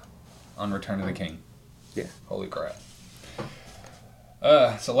endings on Return of the King. Yeah. Holy crap.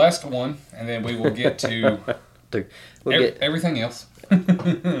 So last one, and then we will get to everything else.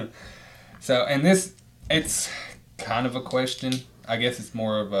 So, and this, it's kind of a question. I guess it's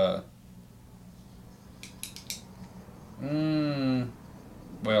more of a...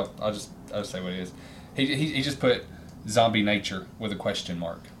 well, I'll just say what it is. He just put zombie nature with a question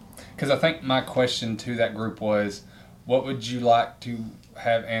mark. Because I think my question to that group was, what would you like to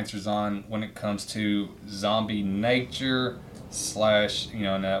have answers on when it comes to zombie nature /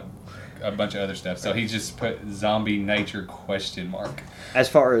 and a bunch of other stuff. So he just put zombie nature question mark. As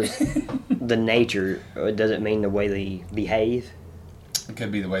far as the nature, does it mean the way they behave? It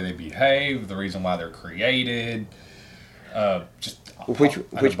could be the way they behave, the reason why they're created, just Which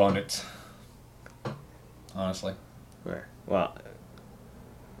abundance. Honestly. Well,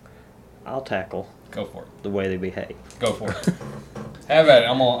 I'll tackle Go for it. the way they behave. Go for it. Have at it.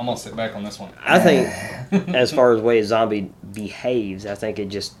 I'm gonna sit back on this one. I think, as far as the way a zombie behaves, I think it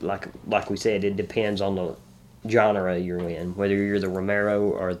just like we said, it depends on the genre you're in, whether you're the Romero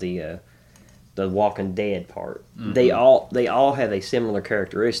or the Walking Dead part. Mm-hmm. They all have a similar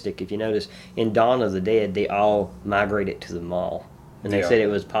characteristic. If you notice, in Dawn of the Dead, they all migrated to the mall, and they said it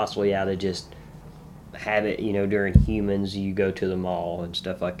was possibly out of just habit. During humans, you go to the mall and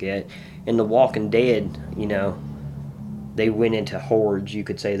stuff like that. In the Walking Dead, they went into hordes. You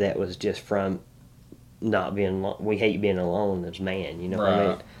could say that was just from not being. We hate being alone as man. What I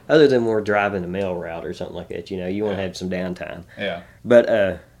mean? Other than we're driving a mail route or something like that. You want to have some downtime. Yeah.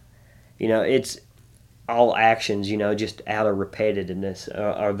 But it's all actions. Just out of repetitiveness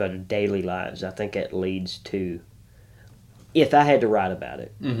of our daily lives. I think that leads to. If I had to write about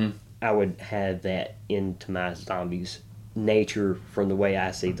it, I would have that into my zombies' nature from the way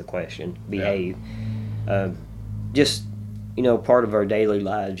I see the question behave. Yeah. Just. Part of our daily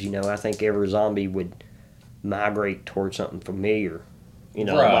lives, I think every zombie would migrate towards something familiar.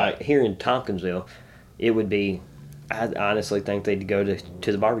 Like here in Tompkinsville, it would be, I honestly think they'd go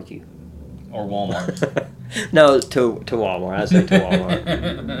to the barbecue. Or Walmart. No, to Walmart. I'd say to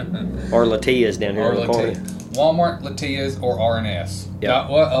Walmart. Or Latia's down here in the corner. Walmart, Latia's, or R&S. Yeah.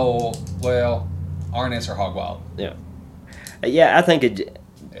 R&S or Hog Wild. Yeah. Yeah, I think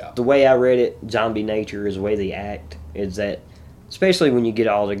the way I read it, zombie nature is the way they act. Is that, especially when you get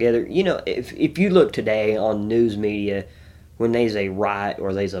all together, if you look today on news media, when there's a riot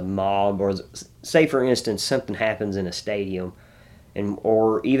or there's a mob, or say for instance something happens in a stadium,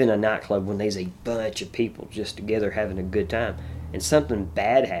 or even a nightclub, when there's a bunch of people just together having a good time, and something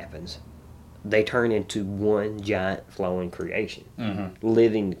bad happens, they turn into one giant flowing creation,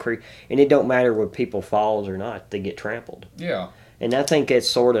 living and it don't matter whether people falls or not, they get trampled. Yeah. And I think that's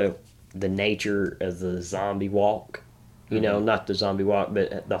sort of the nature of the zombie walk, not the zombie walk,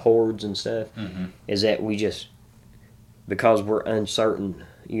 but the hordes and stuff, is that we just, because we're uncertain,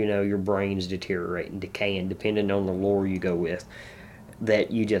 your brain's deteriorating, decaying, depending on the lore you go with,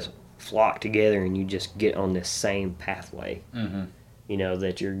 that you just flock together and you just get on this same pathway,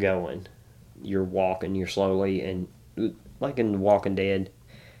 that you're going. You're walking, you're slowly, and like in The Walking Dead,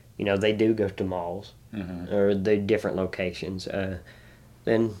 they do go to malls, or the different locations.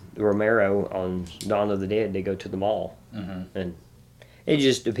 Then Romero on Dawn of the Dead, they go to the mall. And it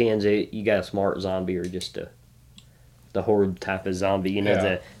just depends. You got a smart zombie or just the horde type of zombie,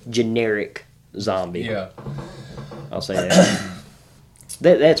 the generic zombie. Yeah. I'll say that.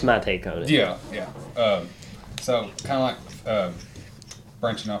 That's my take on it. Yeah, yeah. So, kind of like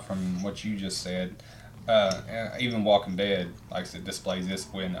branching off from what you just said, even Walking Dead, like I said, displays this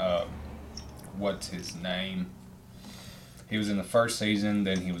when, what's his name? He was in the first season,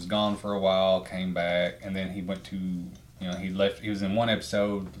 then he was gone for a while, came back, and then he went to, he left. He was in one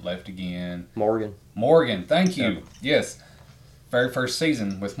episode, left again. Morgan, thank you. Yep. Yes. Very first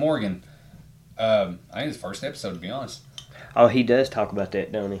season with Morgan. I think it's the first episode, to be honest. Oh, he does talk about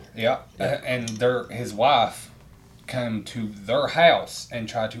that, don't he? Yeah. And his wife came to their house and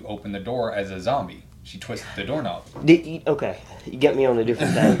tried to open the door as a zombie. She twisted the doorknob. Okay, you got me on a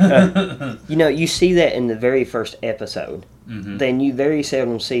different thing. You see that in the very first episode. Mm-hmm. Then you very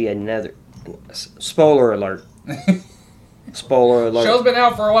seldom see another. Spoiler alert. Spoiler alert. Show's been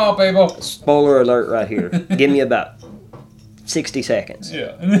out for a while, people. Spoiler alert right here. Give me about 60 seconds.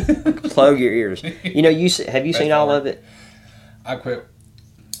 Yeah. Plug your ears. Have you seen all of it? I quit.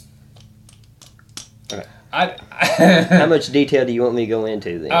 Okay. How much detail do you want me to go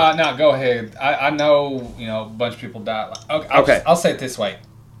into then? No, go ahead. I know, a bunch of people died. Okay. I'll say it this way.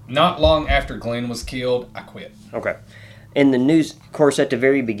 Not long after Glenn was killed, I quit. Okay. In the news, of course, at the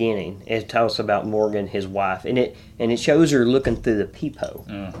very beginning, it tells about Morgan, his wife, and it shows her looking through the peephole.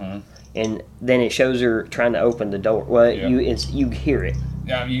 Mm-hmm. And then it shows her trying to open the door. Well, yeah. You hear it.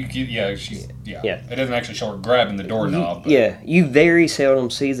 Yeah, It doesn't actually show her grabbing the doorknob. You very seldom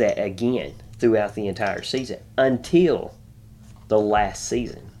see that again throughout the entire season until the last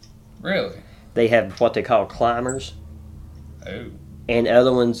season. Really? They have what they call climbers. Oh. And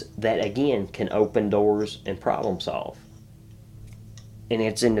other ones that, again, can open doors and problem solve. And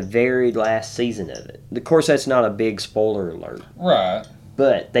it's in the very last season of it. Of course, that's not a big spoiler alert. Right.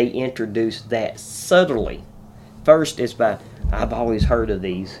 But they introduced that subtly. First, it's by, I've always heard of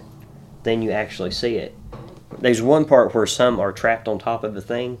these. Then you actually see it. There's one part where some are trapped on top of the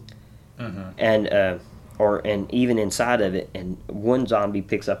thing. Mm-hmm. And even inside of it. And one zombie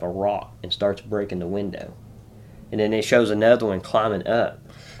picks up a rock and starts breaking the window. And then it shows another one climbing up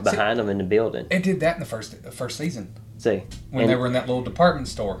behind them in the building. It did that in the first season. See, when they were in that little department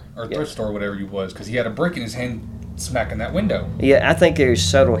store or thrift store, whatever it was, because he had a brick in his hand smacking that window. Yeah, I think there's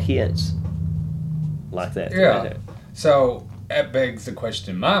subtle hints like that. Yeah. So that begs the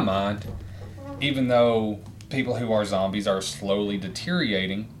question in my mind. Even though people who are zombies are slowly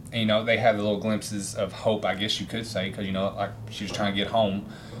deteriorating, and, they have the little glimpses of hope, I guess you could say, because like she was trying to get home,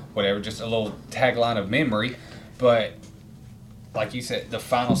 whatever, just a little tagline of memory. But like you said, the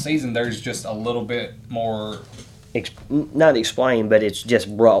final season, there's just a little bit more. Not explained, but it's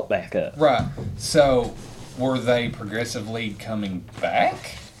just brought back up. Right. So, were they progressively coming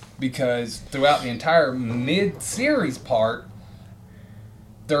back? Because throughout the entire mid-series part,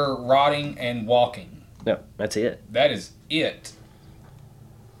 they're rotting and walking. No, that's it. That is it.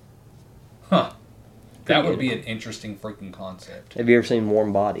 Huh. That would be an interesting freaking concept. Have you ever seen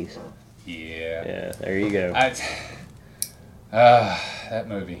Warm Bodies? Yeah. Yeah, there you go. That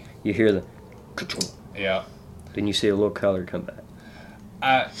movie. You hear the... Yeah. Then you see a little color come back.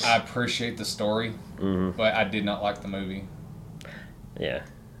 I appreciate the story, but I did not like the movie. Yeah.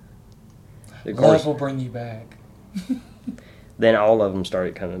 Of course, will bring you back. Then all of them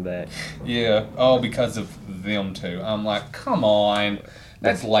started coming back. Yeah. Oh, because of them too. I'm like, come on.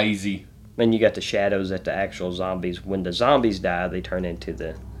 That's lazy. Then you got the shadows at the actual zombies. When the zombies die, they turn into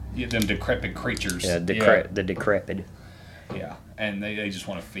the... them decrepit creatures. Yeah, the decrepit. Yeah, and they just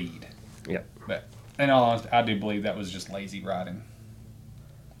want to feed. Yep. But in all honesty, I do believe that was just lazy writing.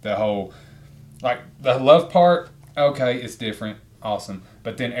 The whole, the love part, okay, it's different, awesome.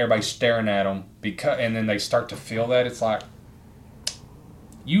 But then everybody's staring at them, and then they start to feel that. It's like,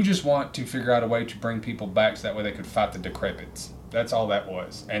 you just want to figure out a way to bring people back so that way they could fight the decrepits. That's all that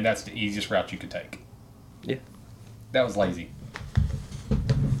was. And that's the easiest route you could take. Yeah. That was lazy.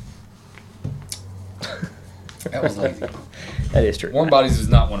 That was lazy. That is true. Warm Bodies is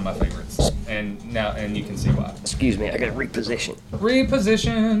not one of my favorites, and you can see why. Excuse me, I got to reposition.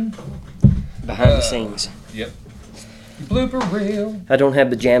 Reposition. Behind the scenes. Yep. Blooper reel. I don't have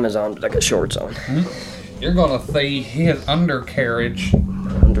pajamas on, but I got shorts on. Mm-hmm. You're gonna see his undercarriage.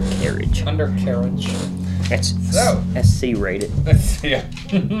 Undercarriage. That's C rated. Yeah.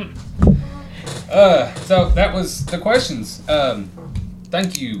 So that was the questions.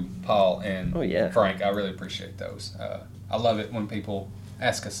 Thank you, Paul and Frank. I really appreciate those. I love it when people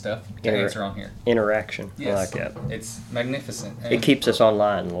ask us stuff to answer on here. Interaction. Yes. I like that. It's magnificent. And it keeps us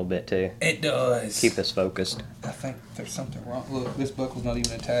online a little bit, too. It does. Keep us focused. I think there's something wrong. Look, this buckle's not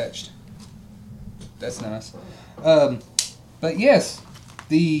even attached. That's nice. But yes,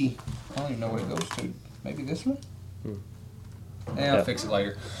 I don't even know what it goes to. Maybe this one? I'll fix it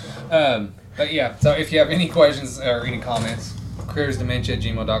later. But yeah, so if you have any questions or any comments,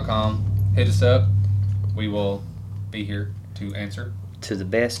 careersdementia@gmail.com. Hit us up. We will be here to answer. To the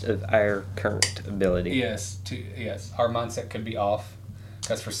best of our current ability. Yes, our mindset could be off.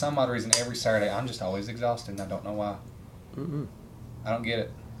 Because for some odd reason, every Saturday, I'm just always exhausted, and I don't know why. Mm-mm. I don't get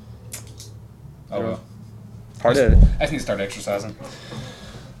it. Oh, well. Part of it. I just need to start exercising.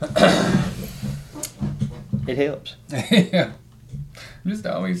 It helps. Yeah. I'm just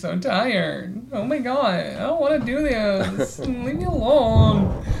always so tired. Oh my god, I don't want to do this. Leave me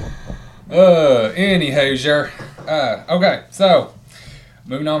alone. Anyhow, okay, so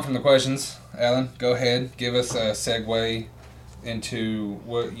moving on from the questions, Alan, go ahead, give us a segue into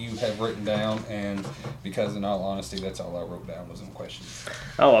what you have written down, and because in all honesty, that's all I wrote down was some questions.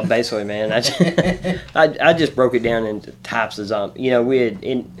 Oh, basically, man, I just broke it down into types of zombies. You know, we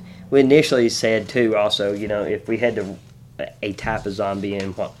initially said too, also, you know, if we had a type of zombie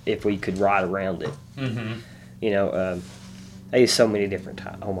and if we could ride around it. Mm-hmm. You know, there's so many different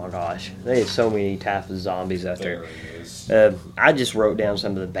types. Oh my gosh, there's so many types of zombies out there. There is. I just wrote down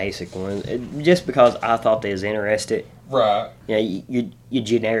some of the basic ones, just because I thought they was interested. Right. You know, you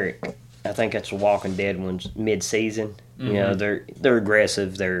generic. I think that's the Walking Dead ones mid-season. Mm-hmm. You know, they're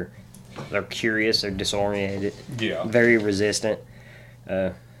aggressive. They're curious. They're disoriented. Yeah. Very resistant.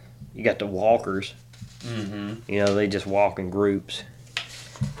 You got the walkers. Mm-hmm. You know, they just walk in groups.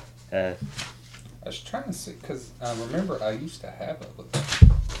 I was trying to see, because I remember I used to have a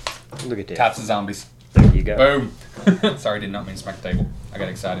Look at that. types of zombies. There you go. Boom. Sorry, did not mean to smack the table. I got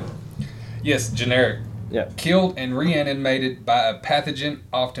excited. Yes, generic. Yeah. Killed and reanimated by a pathogen,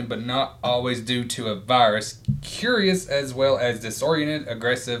 often but not always due to a virus. Curious as well as disoriented,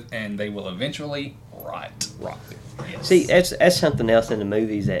 aggressive, and they will eventually rot. Yes. See, that's something else in the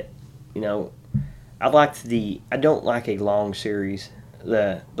movies that, you know, I don't like a long series.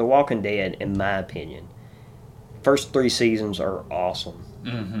 The Walking Dead, in my opinion, first 3 seasons are awesome.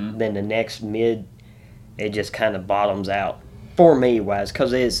 Mm-hmm. Then the next it just kind of bottoms out for me, wise,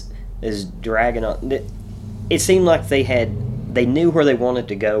 because it's dragging on. It seemed like they knew where they wanted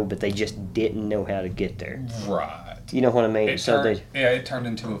to go, but they just didn't know how to get there. Right. You know what I mean? It turned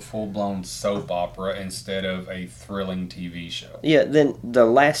into a full-blown soap opera instead of a thrilling TV show. Yeah, then the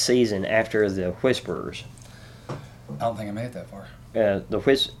last season after the Whisperers. I don't think I made it that far.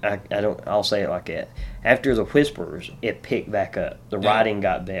 I'll say it like that. After the Whisperers, it picked back up. The writing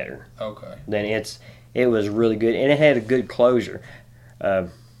got better. Okay. Then it was really good, and it had a good closure. I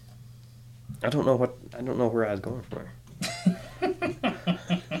don't know where I was going from there.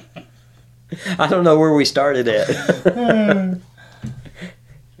 I don't know where we started at.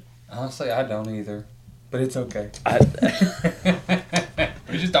 Honestly, I don't either, but it's okay.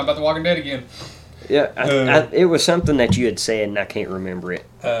 We just talked about The Walking Dead again. Yeah, it was something that you had said, and I can't remember it.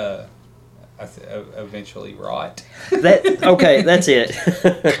 I said eventually rot. That's it.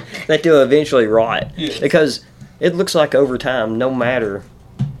 That will eventually rot. Yes. Because it looks like over time, no matter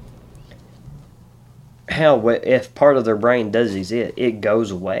if part of their brain does exist, it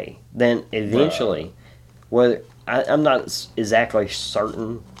goes away. Then eventually, I'm not exactly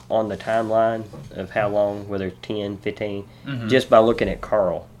certain on the timeline of how long, whether 10, 15, just by looking at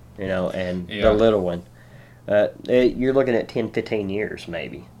Carl, you know, and the little one. You're looking at 10, 15 years,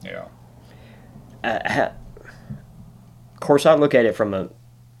 maybe. Yeah. Of course, I look at it from an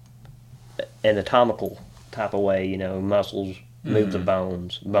anatomical type of way, you know, muscles move the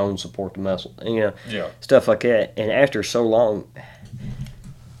bones support the muscle, you know, stuff like that. And after so long,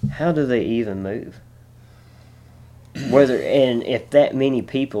 how do they even move? And if that many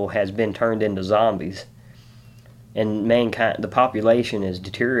people has been turned into zombies, and mankind, the population has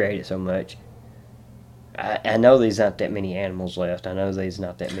deteriorated so much, I know there's not that many animals left. I know there's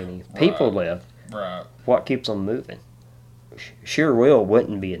not that many people left. Right. What keeps them moving? Sure will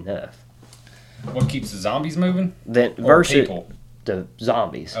wouldn't be enough. What keeps the zombies moving? Versus people? The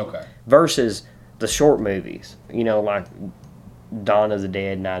zombies. Okay. Versus the short movies. You know, like Dawn of the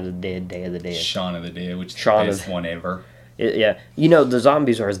Dead, Night of the Dead, Day of the Dead. Shaun of the Dead, which is the best one ever. Yeah. You know, the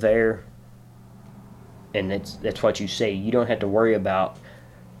zombies are there, and that's what you see. You don't have to worry about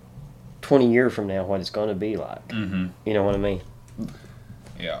 20 years from now what it's going to be like. Mm-hmm. You know what I mean?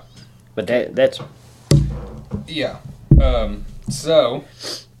 Yeah. But that's... Yeah. So,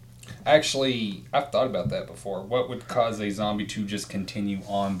 actually, I've thought about that before. What would cause a zombie to just continue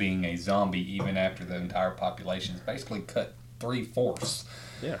on being a zombie even after the entire population is basically cut 3/4?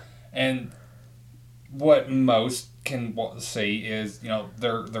 Yeah. And what most can see is, you know,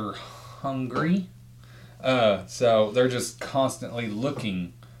 they're hungry. So they're just constantly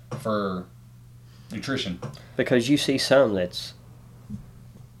looking for nutrition. Because you see some that's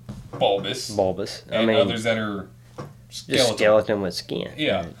bulbous. And others that are skeletal. Just skeleton with skin.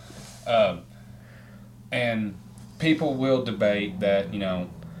 Yeah. And people will debate that, you know,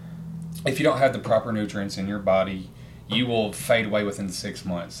 if you don't have the proper nutrients in your body, you will fade away within 6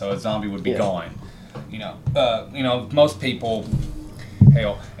 months. So a zombie would be gone. You know, most people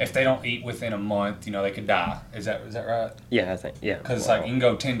hell, if they don't eat within a month, they could die. Is that right? Yeah, I think, yeah. Because it's like you can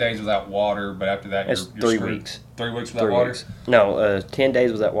go 10 days without water, but after that, It's you're 3 screwed. weeks. 3 weeks without water? No, 10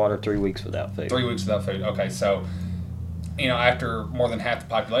 days without water, 3 weeks without food. 3 weeks without food. Okay, so, after more than half the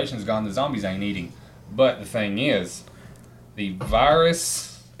population is gone, the zombies ain't eating. But the thing is, the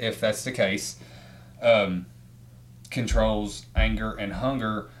virus, if that's the case, controls anger and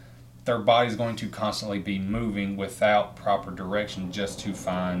hunger. Their body's going to constantly be moving without proper direction just to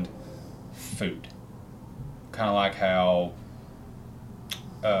find food. Kind of like how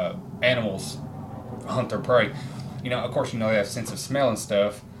animals hunt their prey. Of course, they have a sense of smell and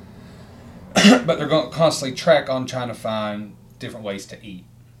stuff, but they're going to constantly track on trying to find different ways to eat.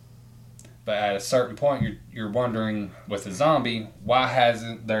 But at a certain point, you're wondering with a zombie, why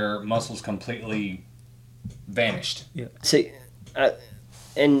hasn't their muscles completely vanished? Yeah. See,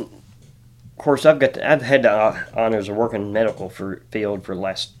 and of course, I've had the honors of working in medical field for the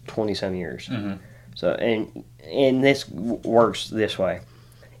last 20-some years. Mm-hmm. So, and this works this way.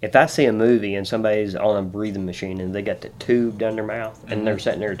 If I see a movie and somebody's on a breathing machine and they got the tube down their mouth and they're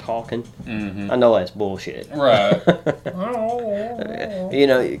sitting there talking, I know that's bullshit. Right.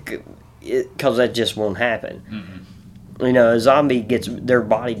 Because that just won't happen. Mm-hmm. A zombie their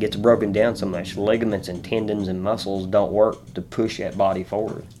body gets broken down so much, ligaments and tendons and muscles don't work to push that body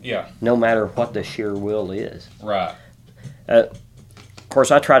forward. Yeah. No matter what the sheer will is. Right. Of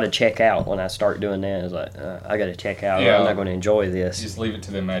course, I try to check out when I start doing that. It's like, I got to check out. Yeah. I'm not going to enjoy this. Just leave it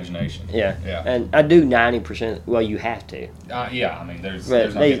to the imagination. Yeah. Yeah. And I do 90%. Well, you have to. Yeah, there's no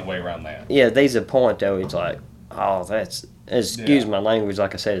getting away around that. Yeah, there's a point, though, it's like, oh, excuse my language,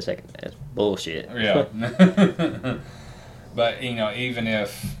 like I said a second, that's bullshit. Yeah. But, even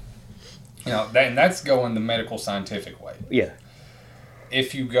if, and that's going the medical scientific way. Yeah.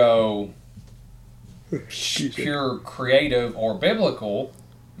 If you go pure creative or biblical,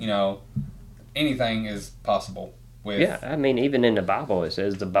 anything is possible. Yeah, even in the Bible it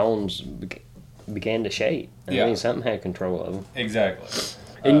says the bones began to shake. Something had control of them. Exactly.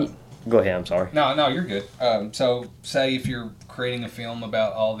 And go ahead, I'm sorry. No, you're good. So, say if you're creating a film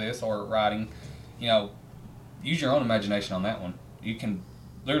about all this or writing, use your own imagination on that one. You can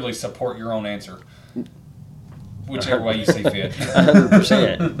literally support your own answer, whichever way you see fit.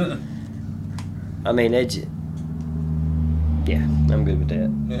 100%. Yeah, I'm good with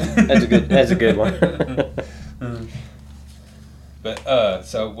that. That's a good one. But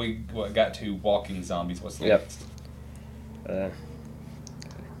so we got to walking zombies. What's the next?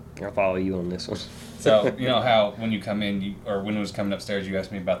 I'll follow you on this one. So how when you come in, when it was coming upstairs, you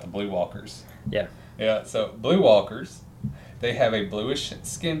asked me about the blue walkers. Yeah. Yeah. So blue walkers, they have a bluish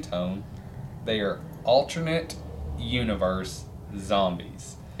skin tone. They are alternate universe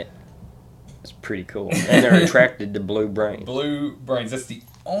zombies. It's pretty cool. And they're attracted to blue brains. Blue brains. That's the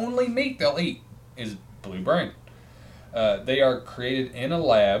only meat they'll eat is blue brain. They are created in a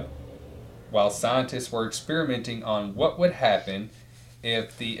lab while scientists were experimenting on what would happen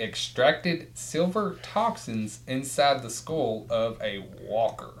if the extracted silver toxins inside the skull of a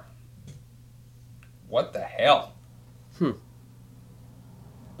walker. What the hell? But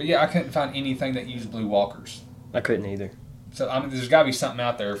yeah, I couldn't find anything that used blue walkers. I couldn't either. So there's got to be something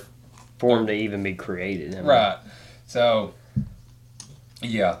out there for them to even be created. Right. So,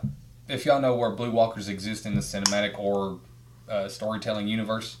 yeah. If y'all know where blue walkers exist in the cinematic or storytelling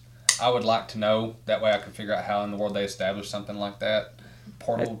universe, I would like to know. That way I can figure out how in the world they established something like that.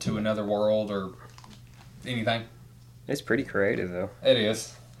 Portal to another world or anything. It's pretty creative, though. It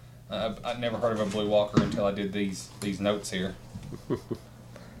is. I'd never heard of a blue walker until I did these notes here.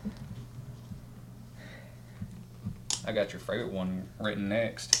 I got your favorite one written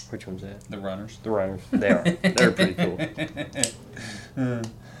next. Which one's that? The runners. The runners. They are. They're pretty cool.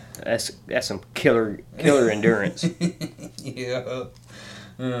 That's some killer endurance. Yeah.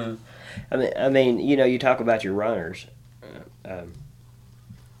 You talk about your runners.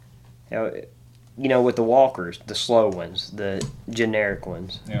 With the walkers, the slow ones, the generic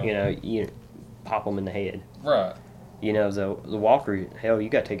ones. Yeah. You pop them in the head. Right. The walker, hell, you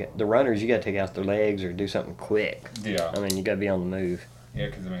got to take it. The runners, you got to take out their legs or do something quick. Yeah. You got to be on the move. Yeah,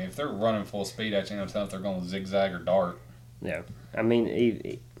 because if they're running full speed at you, I'm telling if they're going zigzag or dart. Yeah.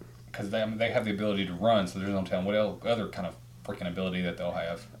 Because they have the ability to run, so there's no telling what other kind of freaking ability that they'll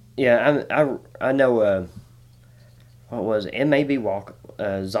have. Yeah, I know. What was it? MAB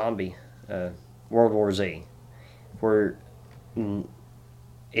Zombie, World War Z, where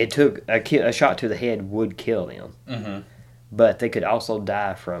it took a shot to the head would kill them, but they could also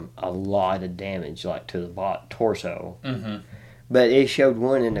die from a lot of damage, like to the torso. But it showed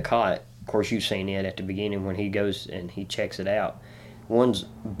one in the cot. Of course, you've seen it at the beginning when he goes and he checks it out. one's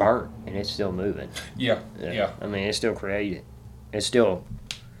burnt and it's still moving. Yeah. I mean, it's still created. It's still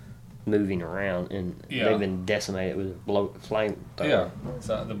moving around, and they've been decimated with flame. Yeah.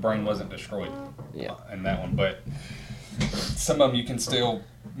 So the brain wasn't destroyed. Yeah. In that one, but some of them you can still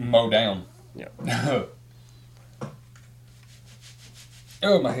mow down. Yeah.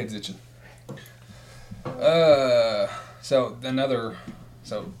 Oh, my head's itching. So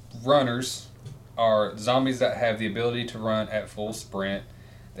runners are zombies that have the ability to run at full sprint.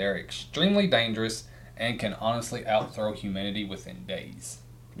 They're extremely dangerous and can honestly outthrow humanity within days.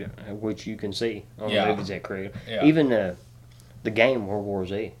 Yeah, which you can see on the movies that create. Yeah. Even the game World War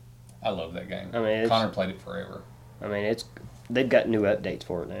Z. I love that game. I mean, Connor played it forever. I mean, they've got new updates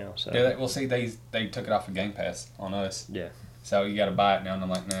for it now. So Yeah, well, see, they took it off of Game Pass on us. Yeah. So you got to buy it now, and I'm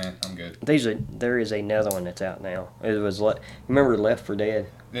like, nah, I'm good. There is another one that's out now. It was remember Left 4 Dead?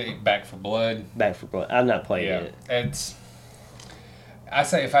 Back for Blood. Back for Blood. I've not played it. I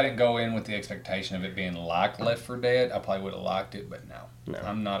say if I didn't go in with the expectation of it being like Left 4 Dead, I probably would have liked it, but no,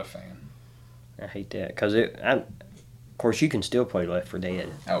 I'm not a fan. I hate that because of course you can still play Left 4 Dead.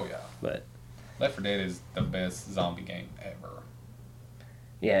 Oh yeah, but Left 4 Dead is the best zombie game ever.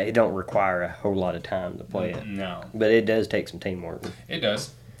 Yeah, it don't require a whole lot of time to play it. No, but it does take some teamwork. It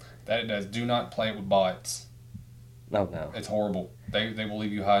does. That it does. Do not play it with bots. Oh no, it's horrible. They will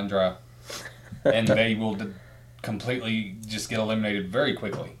leave you high and dry, and they will completely just get eliminated very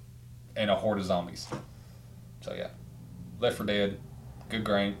quickly in a horde of zombies. So yeah, Left 4 Dead, good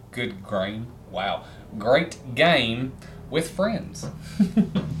grain. Wow, great game with friends.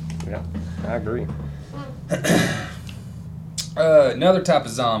 Yeah, I agree. Another type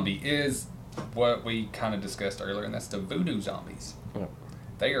of zombie is what we kind of discussed earlier, and that's the voodoo zombies. Oh.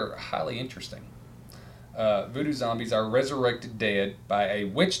 They are highly interesting. Voodoo zombies are resurrected dead by a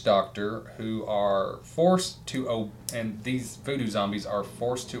witch doctor who are forced to and these voodoo zombies are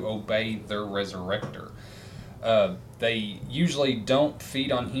forced to obey their resurrector. They usually don't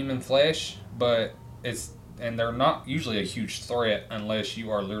feed on human flesh, but they're not usually a huge threat unless you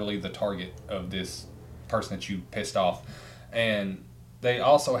are literally the target of this person that you pissed off. And they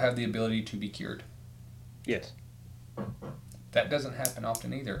also have the ability to be cured. Yes. That doesn't happen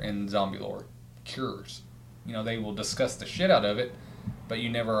often either in zombie lore. Cures. They will discuss the shit out of it, but you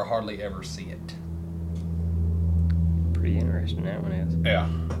never hardly ever see it. Pretty interesting that one is. Yeah.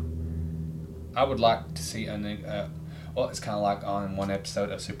 I would like to see it's kind of like on one episode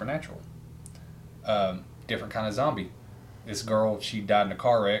of Supernatural. Different kind of zombie. This girl, she died in a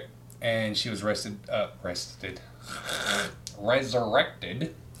car wreck, and she was resurrected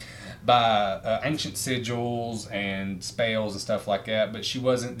by ancient sigils and spells and stuff like that, but she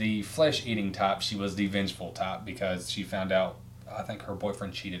wasn't the flesh-eating type. She was the vengeful type because she found out, I think her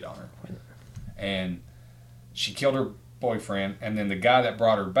boyfriend cheated on her. And she killed her boyfriend, and then the guy that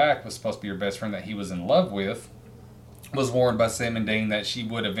brought her back was supposed to be her best friend that he was in love with, was warned by Sam and Dean that she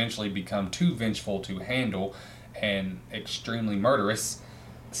would eventually become too vengeful to handle and extremely murderous.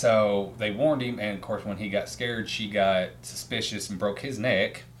 So they warned him, and of course when he got scared, she got suspicious and broke his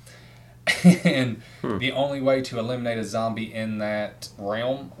neck. And the only way to eliminate a zombie in that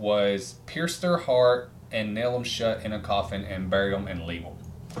realm was pierce their heart and nail them shut in a coffin and bury them and leave them.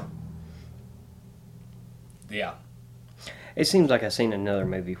 Yeah. It seems like I seen another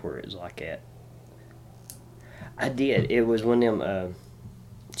movie where it was like that. I did. It was one of them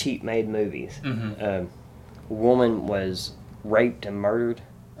cheap made movies. Mm-hmm. A woman was raped and murdered,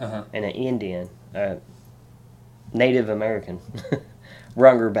 Uh-huh. and an Indian, Native American,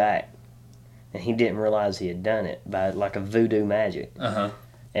 wrung her back. And he didn't realize he had done it by like a voodoo magic. Uh-huh.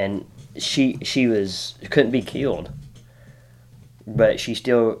 And she couldn't be killed, but she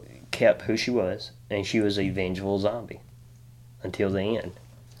still kept who she was, and she was a vengeful zombie until the end.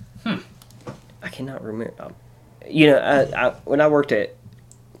 I cannot remember. I when I worked at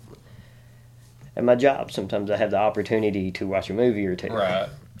my job, sometimes I have the opportunity to watch a movie or two. Right.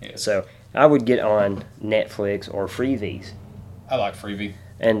 Yes. So I would get on Netflix or Freevies. I like Freebie.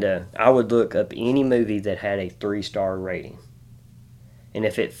 And I would look up any movie that had a 3-star rating. And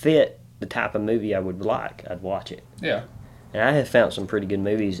if it fit the type of movie I would like, I'd watch it. Yeah. And I have found some pretty good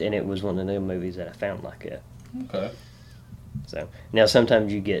movies, and it was one of them movies that I found like that. Okay. So, now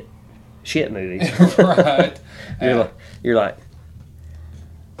sometimes you get shit movies. Right. You're like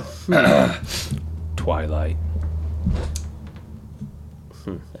Twilight.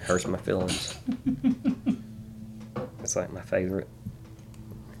 It hurts my feelings. It's like my favorite.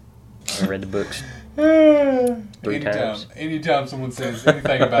 I read the books 3 times. Anytime someone says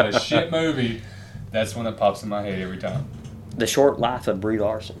anything about a shit movie, that's when it pops in my head every time. The Short Life of Brie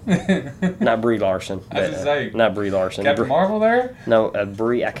Larson. Not Brie Larson. I was But, gonna say, not Brie Larson. Captain Marvel there? No,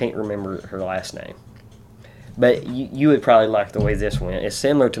 Brie. I can't remember her last name. But you would probably like the way this went. It's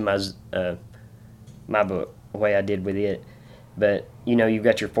similar to my book, the way I did with it. But, you've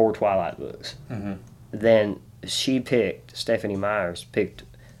got your 4 Twilight books. Mm-hmm. Then Stephanie Myers picked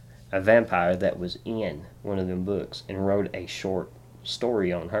a vampire that was in one of them books and wrote a short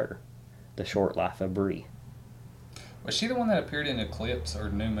story on her. The Short Life of Brie. Was she the one that appeared in Eclipse or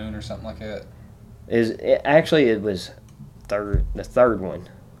New Moon or something like that? It was the third one.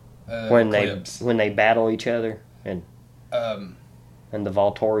 When Eclipse. they battle each other and Um, the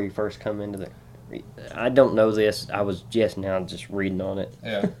Volturi first come into the... I don't know this. I was just reading on it.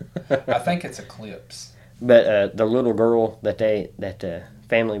 yeah. I think it's Eclipse. But the little girl that the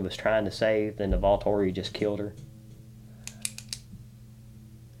family was trying to save, then the Volturi just killed her.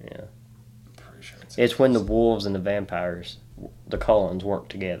 Yeah. Pretty sure It's when the wolves and the vampires, the Cullens, work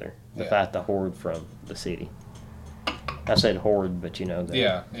together to fight the horde from the city. I said horde, but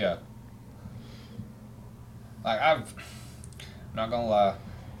Yeah. Like, I'm not gonna lie,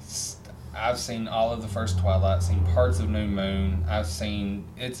 I've seen all of the first Twilight, seen parts of New Moon, I've seen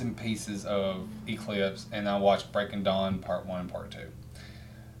bits and pieces of Eclipse, and I watched Breaking Dawn Part 1 and Part 2.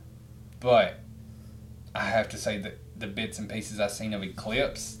 But I have to say that the bits and pieces I've seen of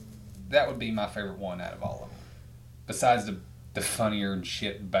Eclipse, that would be my favorite one out of all of them. Besides the funnier and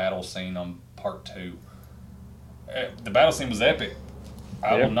shit battle scene on Part 2. The battle scene was epic.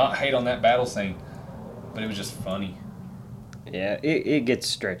 I will not hate on that battle scene, but it was just funny. Yeah, it gets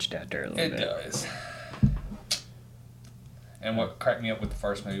stretched out there a little bit. It does. And what cracked me up with the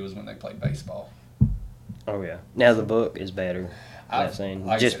first movie was when they played baseball. Oh, yeah. Now the book is better. That scene.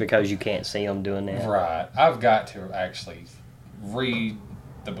 like Just I said, because you can't see them doing that. Right. I've got to actually read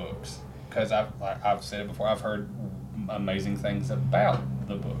the books. Because I've said it before, I've heard amazing things about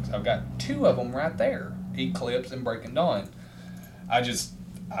the books. I've got 2 of them right there. Eclipse and Breaking Dawn. I've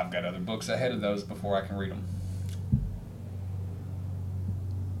got other books ahead of those before I can read them.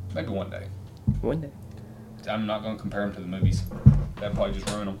 Maybe one day. One day. I'm not going to compare them to the movies. That'd probably just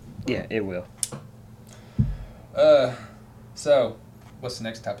ruin them. Yeah, it will. So, what's the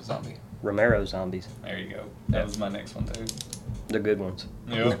next type of zombie? Romero zombies. There you go. That was my next one too. The good ones.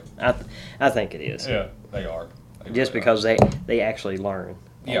 Yeah. I think it is. Yeah, they are. They Just really because they actually learn.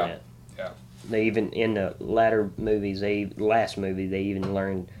 On Yeah. that. Yeah. They even, in the latter movies, last movie, they even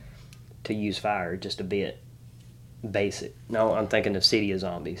learned to use fire just a bit. Basic. No, I'm thinking of City of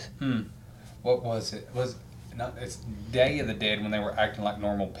Zombies. What was it? It's Day of the Dead when they were acting like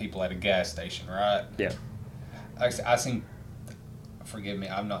normal people at a gas station, right? Yeah. I seen. Forgive me,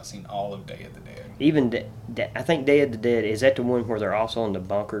 I've not seen all of Day of the Dead. Even I think Day of the Dead, is that the one where they're also in the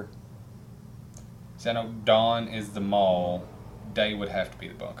bunker? So I know Dawn is the mall. Day would have to be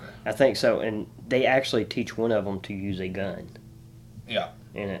the bunker. I think so, and they actually teach one of them to use a gun. Yeah.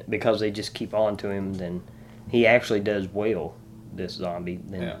 In it because they just keep on to him. Then he actually does well. This zombie.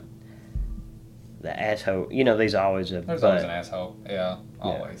 Then the asshole. There's always a. There's always an asshole. Yeah,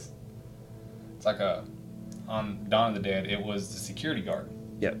 always. Yeah. It's like on Dawn of the Dead, it was the security guard.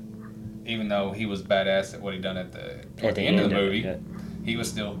 Yep. Even though he was badass at what he done at the end of the movie, he was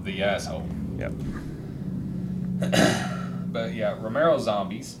still the asshole. Yep. But yeah, Romero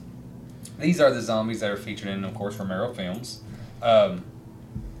zombies. These are the zombies that are featured in, of course, Romero films.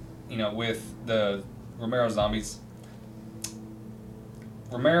 With the Romero zombies,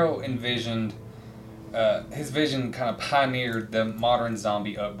 Romero envisioned, his vision kind of pioneered the modern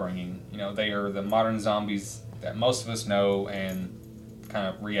zombie upbringing. They are the modern zombies that most of us know and kind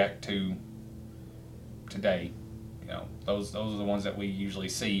of react to today. Those are the ones that we usually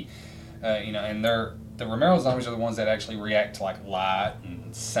see. And the Romero zombies are the ones that actually react to like light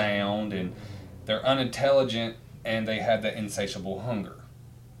and sound, and they're unintelligent and they have that insatiable hunger.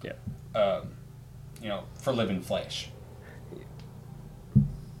 Yeah. For living flesh.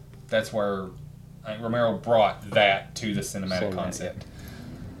 That's where Romero brought that to the cinematic concept.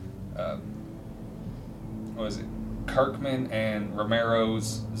 What was it? Kirkman and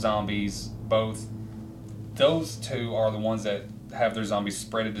Romero's zombies, both. Those two are the ones that have their zombies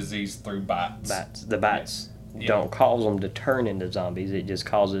spread a disease through bites. The bites don't cause them to turn into zombies. It just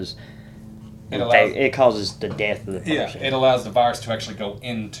causes. It causes the death of the person. Yeah, it allows the virus to actually go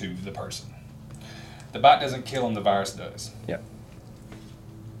into the person. The bite doesn't kill them, the virus does. Yep.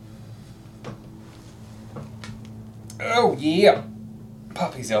 Oh, yeah.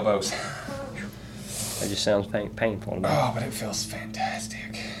 Puppy's elbows. That just sounds painful to me. Oh, but it feels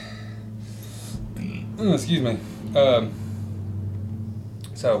fantastic. Excuse me.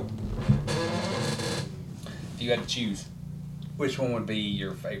 So, if you had to choose which one would be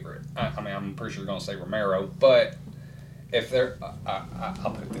your favorite? I mean, I'm pretty sure you're going to say Romero, but if they're,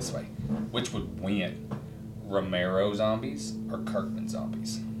 I'll put it this way. Which would win? Romero zombies or Kirkman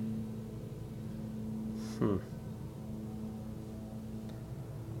zombies? I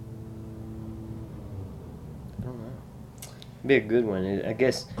don't know. Be a good one, I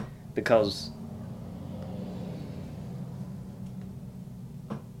guess, because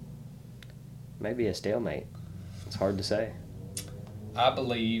maybe a stalemate. It's hard to say. I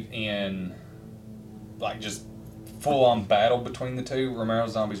believe in, like, just full-on battle between the two. Romero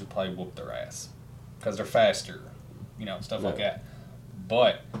zombies would probably whoop their ass because they're faster, stuff like that.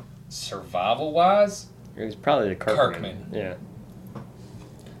 But survival-wise, it's probably the Kirkman. Yeah.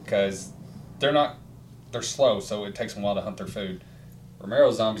 Because they're slow, so it takes them a while to hunt their food.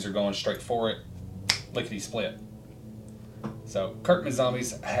 Romero zombies are going straight for it, lickety-split. So Kirkman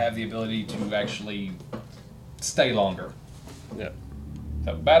zombies have the ability to actually stay longer. Yeah.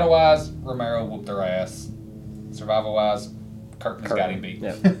 So battle-wise, Romero whooped their ass. Survival-wise, Kirkman's got him beat.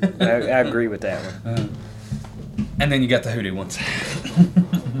 Yeah. I agree with that one. And then you got the hoodoo ones.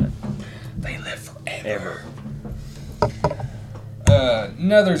 They live forever.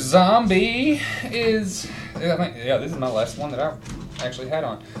 Another zombie is... this is my last one that I actually had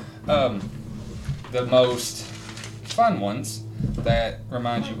on. The most fun ones that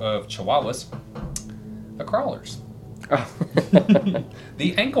remind you of chihuahuas, the crawlers. Oh.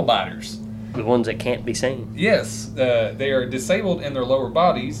 The ankle biters. The ones that can't be seen. Yes, they are disabled in their lower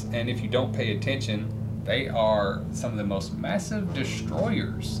bodies, and if you don't pay attention, they are some of the most massive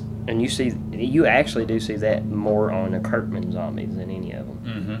destroyers. And you actually do see that more on the Kirkman zombies than any of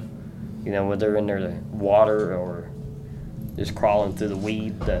them. Mm-hmm. When they're in the water or just crawling through the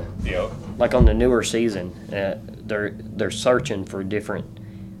weed. Yep. Like on the newer season, they're searching for different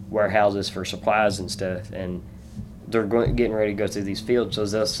warehouses for supplies and stuff, and they're getting ready to go through these fields, so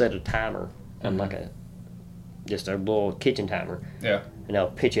they'll set a timer on like just a little kitchen timer. Yeah. And they'll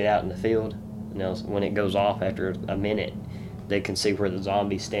pitch it out in the field, and when it goes off after a minute, they can see where the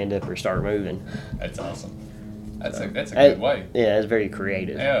zombies stand up or start moving. That's awesome. That's a good way. Yeah, it's very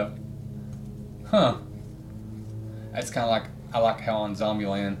creative. Yeah. Huh. That's kind of like, I like how on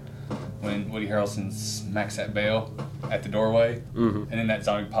Zombieland, when Woody Harrelson smacks that bell at the doorway, and then that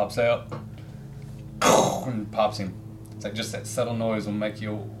zombie pops out, and pops him. It's like just that subtle noise will make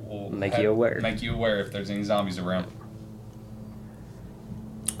you aware. Make you aware if there's any zombies around.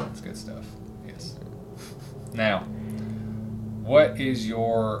 That's good stuff. Yes. Now, what is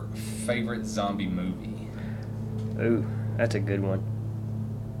your favorite zombie movie? Ooh, that's a good one.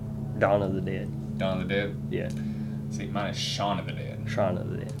 Dawn of the Dead. Dawn of the Dead? Yeah. See, mine is Shaun of the Dead. Shaun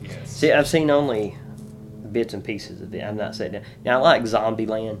of the Dead. Yes. See, I've seen only bits and pieces of it. I'm not sitting down. Now, I like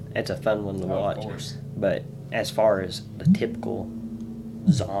Zombieland. That's a fun one to watch. Of course. But as far as the typical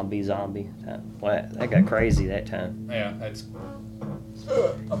zombie, well, that got crazy that time. Yeah, that's...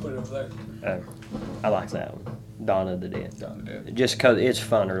 I'll put it over there. I like that one. Dawn of the Dead. Dawn of the Dead. Just because it's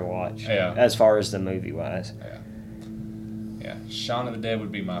funner to watch. Yeah. As far as the movie-wise. Yeah. Yeah, Shaun of the Dead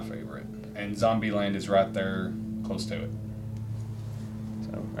would be my favorite. And Zombieland is right there, close to it.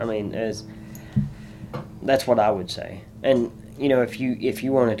 So, I mean, that's what I would say. And, if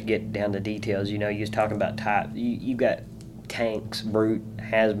you wanted to get down to details, you was talking about type. You got tanks, brute,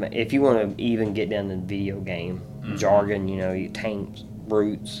 hazmat. If you want to even get down to the video game jargon, you tanks,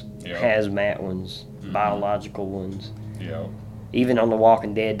 brutes, hazmat ones, biological ones. Yeah. Even on The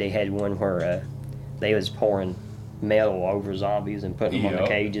Walking Dead, they had one where they was pouring metal over zombies and putting them on the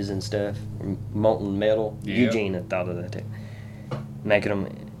cages and stuff, molten metal. Yep. Eugene had thought of that too. Making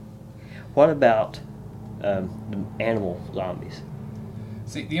them. What about the animal zombies?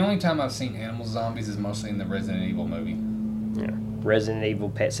 See, the only time I've seen animal zombies is mostly in the Resident Evil movie. Yeah, Resident Evil,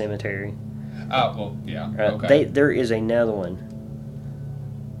 Pet Cemetery. Oh, well, yeah. Okay. There is another one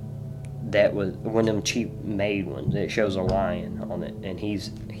that was one of them cheap made ones. It shows a lion on it, and he's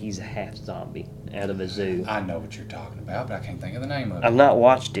a half zombie out of a zoo. I know what you're talking about, but I can't think of the name of it. I've not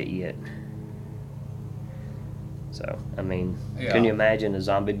watched it yet. So, I mean, can you imagine a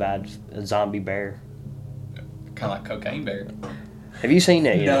zombie bear? Kind of like Cocaine Bear. Have you seen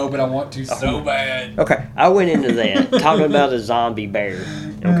that yet? No, but I want to so bad. Okay, I went into that, talking about a zombie bear.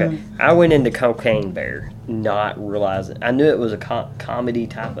 Okay, I went into Cocaine Bear, not realizing. I knew it was a comedy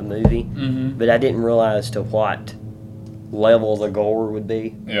type of movie, but I didn't realize to what level the gore would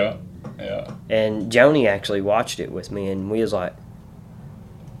be. Yeah, yeah. And Joni actually watched it with me, and we was like,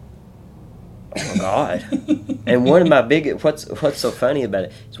 oh my God. And one of my what's so funny about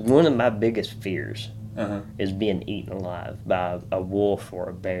it is one of my biggest fears is being eaten alive by a wolf or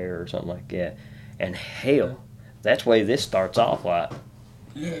a bear or something like that. And hell, That's the way this starts off like.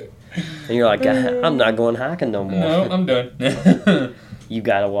 And you're like, I'm not going hiking no more. No, I'm done. You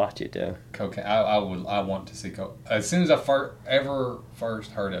gotta watch it though. Cocaine. I want to see cocaine. As soon as I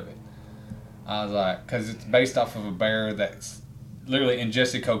first heard of it, I was like, because it's based off of a bear that's literally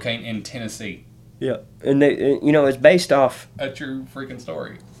ingested cocaine in Tennessee. Yeah, and it's based off a true freaking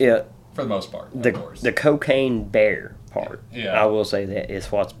story. Yeah, for the most part. Of course. The cocaine bear part. Yeah, I will say that is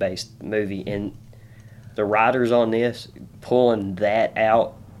what's based the movie, and the writers on this pulling that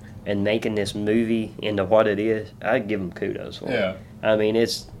out and making this movie into what it is. I'd give them kudos for it. Yeah. I mean,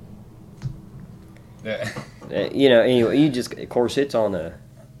 it's. Yeah. Anyway, you just, of course, it's on a.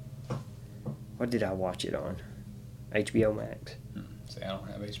 What did I watch it on? HBO Max. See, I don't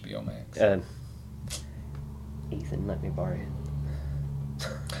have HBO Max. Ethan, let me borrow it.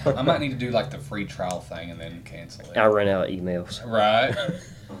 I might need to do like the free trial thing and then cancel it. I run out of emails. Right.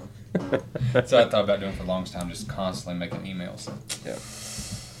 So I thought about doing for the longest time, just constantly making emails. Yeah.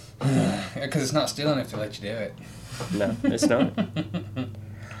 Because it's not stealing if they let you do it. No, it's not.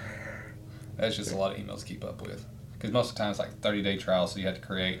 That's just a lot of emails to keep up with. Because most of the time it's like 30-day trial, so you have to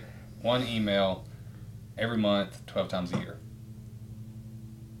create one email every month, 12 times a year.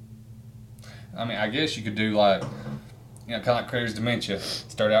 I mean, I guess you could do like, kind of like Creators Dementia.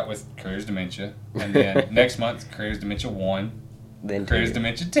 Start out with Creators Dementia, and then next month, Creators Dementia 1, then Creators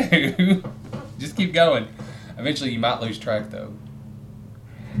Dementia 2. Just keep going. Eventually, you might lose track, though.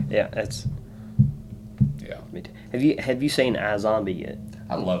 Yeah, that's... Yeah. Have you seen iZombie yet?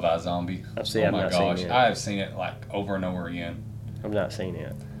 I love iZombie. Oh my gosh. I have seen it like over and over again. I've not seen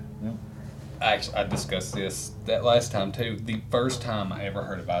it. Actually, I discussed this that last time too. The first time I ever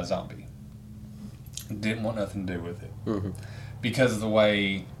heard of iZombie, didn't want nothing to do with it because of the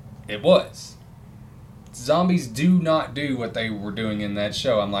way it was. Zombies do not do what they were doing in that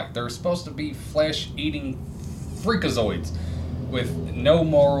show. I'm like, they're supposed to be flesh-eating freakazoids with no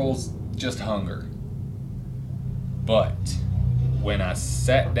morals, just hunger. But when I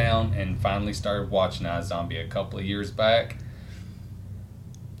sat down and finally started watching iZombie a couple of years back,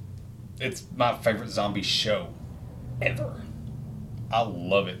 it's my favorite zombie show ever. I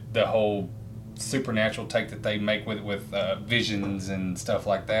love it. The whole supernatural take that they make with visions and stuff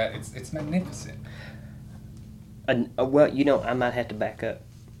like that. It's magnificent. Well, I might have to back up.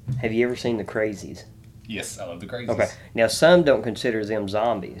 Have you ever seen The Crazies? Yes, I love The Crazies. Okay. Now, some don't consider them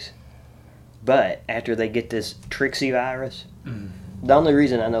zombies. But after they get this Trixie virus, the only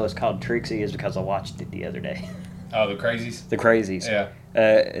reason I know it's called Trixie is because I watched it the other day. Oh, The Crazies? The Crazies. Yeah.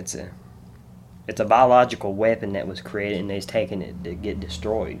 It's a biological weapon that was created, and they's taking it to get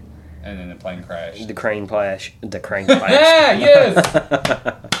destroyed. And then the plane crashed. The crane crashed. Yes!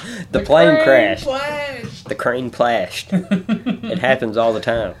 The plane crashed. Flashed. The crane plashed. It happens all the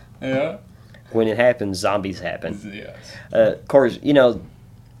time. Yeah. When it happens, zombies happen. Yes. Of course,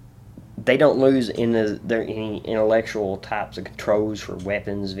 they don't lose in any intellectual types of controls for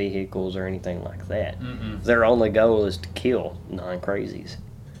weapons, vehicles, or anything like that. Their only goal is to kill non-crazies.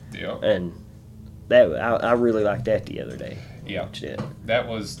 Yeah. And that I really liked that the other day. Yeah. Watched it.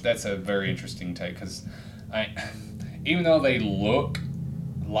 That's a very interesting take because even though they look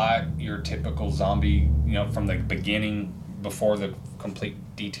like your typical zombie, from the beginning before the complete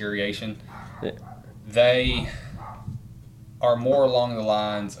deterioration, Yeah. they are more along the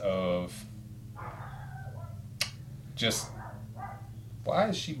lines of just, why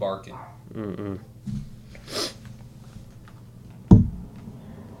is she barking?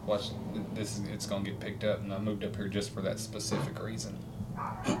 Watch this. It's gonna get picked up, and I moved up here just for that specific reason.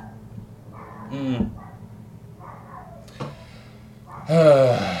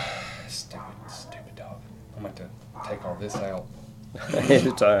 Stupid dog. I'm going to take all this out.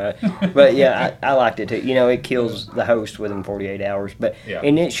 It's all right. But yeah, I liked it too. It kills the host within 48 hours. But Yeah.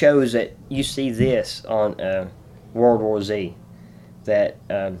 And it shows that you see this on World War Z, that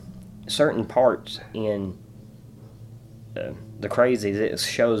certain parts in the Crazies, it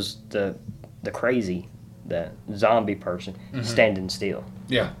shows the crazy, the zombie person standing still.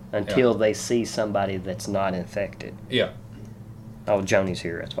 Yeah. Until they see somebody that's not infected. Yeah. Oh, Joni's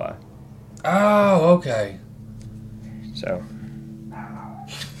here, that's why. Oh, okay. So.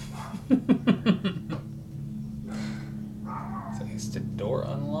 So is the door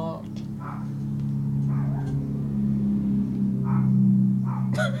unlocked?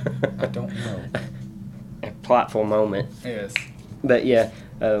 I don't know. A plotful moment. Yes. But yeah,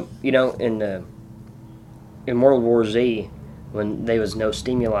 in World War Z, when there was no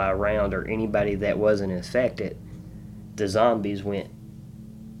stimuli around or anybody that wasn't infected, the zombies went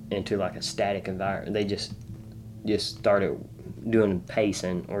into like a static environment. They just started doing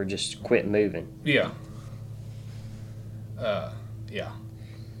pacing or just quit moving. Yeah. Yeah.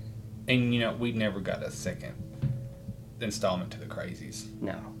 And, we never got a second installment to the Crazies.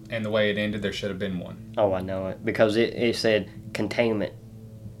 No. And the way it ended, there should have been one. Oh, I know it. Because it said containment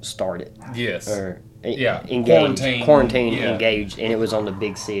started. Yes. Or engaged. Quarantine engaged, and it was on the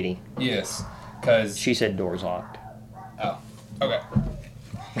big city. Yes. Because... She said doors locked. Oh, okay.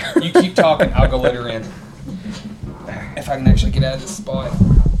 You keep talking, I'll go let her in. If I can actually get out of this spot.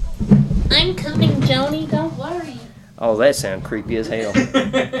 I'm coming, Joni, don't worry. Oh, that sounded creepy as hell.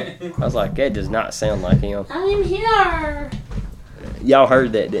 I was like, that does not sound like him. I'm here. Y'all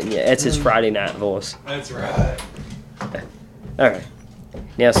heard that, didn't you? That's his Friday night voice. That's right. Alright.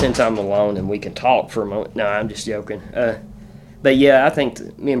 Now, since I'm alone and we can talk for a moment. No, I'm just joking. But yeah, I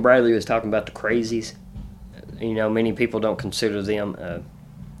think me and Bradley was talking about the Crazies. Many people don't consider them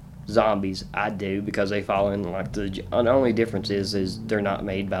zombies. I do, because they fall in like the only difference is they're not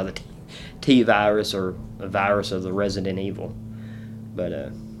made by the T virus or a virus of the Resident Evil.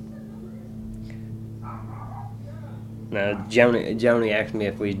 But no, Joni asked me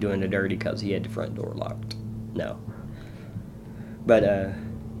if we was doing the dirty because he had the front door locked. No. But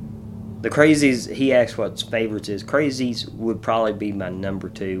the Crazies, he asked what his favorites is. Crazies would probably be my number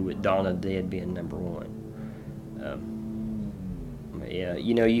 2, with Dawn of the Dead being number 1. Yeah,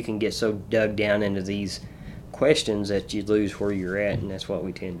 you can get so dug down into these questions that you lose where you're at, and that's what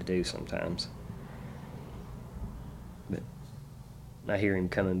we tend to do sometimes. But I hear him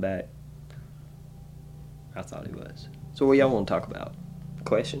coming back. I thought he was. So what y'all want to talk about?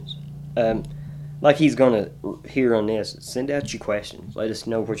 Questions? Like he's going to hear on this, send out your questions. Let us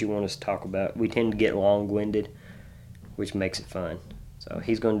know what you want us to talk about. We tend to get long-winded, which makes it fun. So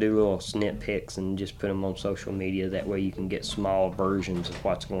he's going to do little snippets and just put them on social media. That way you can get small versions of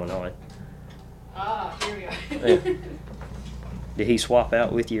what's going on. Ah, here we are. Yeah. Did he swap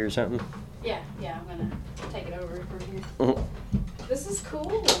out with you or something? Yeah, I'm going to take it over from here. Mm-hmm. This is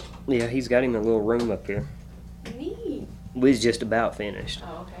cool. Yeah, he's got him a little room up here. Neat. We was just about finished.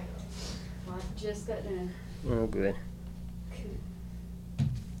 Oh, okay. Well, I just got done. Oh, good. Cool.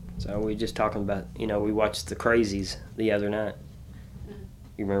 So we just talking about, we watched The Crazies the other night.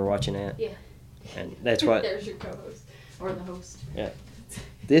 You remember watching that? Yeah. And that's what... There's your co-host. Or the host. Yeah.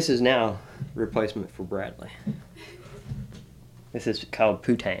 This is now replacement for Bradley. This is called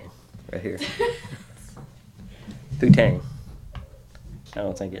Putang right here. Putang. I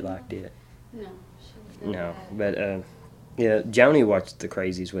don't think it liked it. No, but yeah, Joni watched The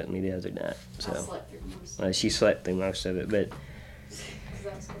Crazies with me the other night. So I slept through most of it. she slept through most of it, but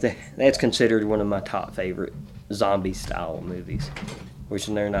That that's considered one of my top favorite zombie style movies, which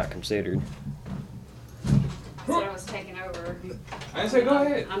they're not considered. So I was taking over. I say go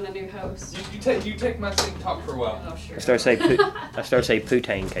ahead. I'm the new host. You take my seat and talk for a while. Oh, sure. I started to say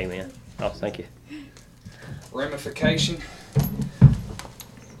Putang came in. Oh, thank you. Ramification.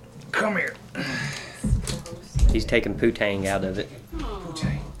 Come here. He's taking Putang out of it. Oh,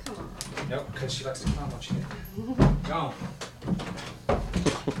 Putang. come on. Nope, because she likes to climb on shit. Gone.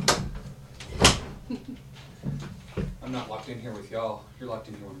 I'm not locked in here with y'all. You're locked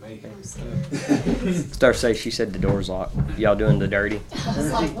in here with me. I'm scared. Start say she said the door's locked. Y'all doing the dirty? I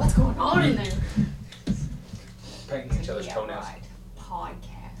was like, what's going on in there? Painting each other's Yeah, toenails. right.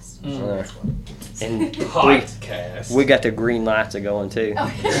 Podcast. And Podcast. we got the green lights are going too.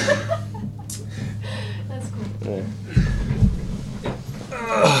 Oh, yeah. That's cool.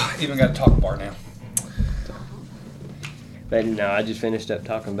 Yeah. Even got a talk bar now. But no, I just finished up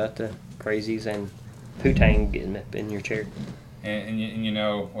talking about the Crazies and Putang getting up in your chair. And you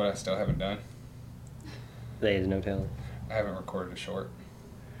know what I still haven't done? There's no telling. I haven't recorded a short.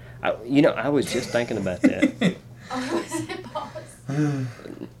 I was just thinking about that. Oh, was it paused?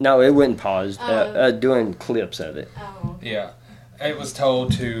 No, it wasn't paused. Doing clips of it. Oh. Yeah. It was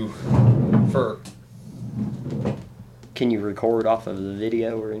told for... Can you record off of the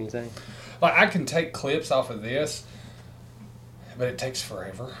video or anything? Like, I can take clips off of this, but it takes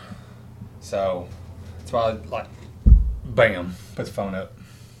forever. So, it's why, like, bam, put the phone up.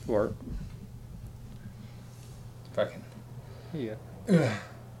 Work. If I can. Yeah.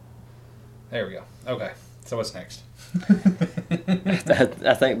 There we go. Okay. So what's next?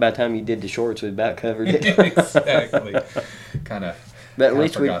 I think by the time you did the shorts, we about covered it. Exactly. Kind of. But at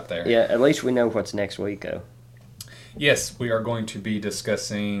least forgot there. Yeah, at least we know what's next week, though. Yes, we are going to be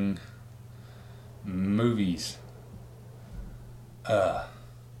discussing movies. What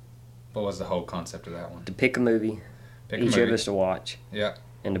was the whole concept of that one? To pick a movie, Pick a each movie. of us to watch, Yeah.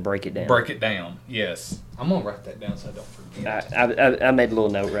 and to break it down. Break it down. Yes. I'm gonna write that down so I don't forget. I made a little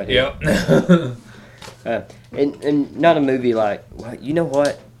note right here. Yep. And not a movie like, well, you know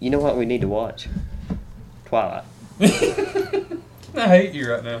what we need to watch? Twilight. I hate you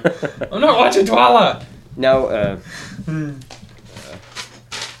right now. I'm not watching Twilight. No.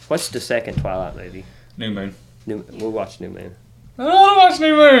 What's the second Twilight movie? New Moon. We'll watch New Moon. I don't want to watch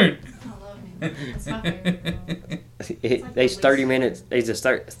New Moon. I love New Moon. It's my favorite. There's 30 minutes. There's a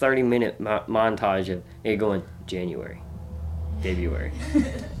 30-minute montage of it going January, February,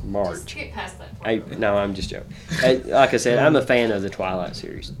 Just March. get past that part. No, I'm just joking. Like I said, I'm a fan of the Twilight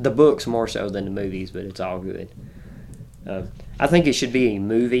series. The books more so than the movies, but it's all good. I think it should be a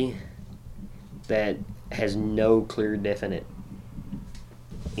movie that has no clear, definite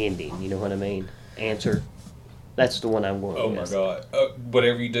ending. You know what I mean? Answer. That's the one I'm going Oh with. my God.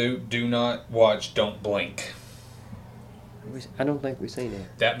 Whatever you do not watch Don't Blink. I don't think we've seen it.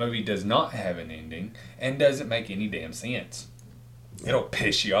 That movie does not have an ending and doesn't make any damn sense. It'll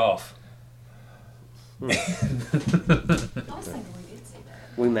piss you off. I was thinking we did see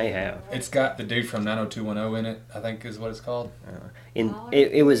that. We may have. It's got the dude from 90210 in it, I think is what it's called.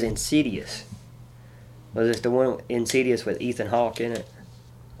 It was Insidious. Was it the one Insidious with Ethan Hawke in it?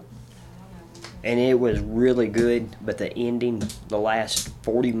 And it was really good, but the ending, the last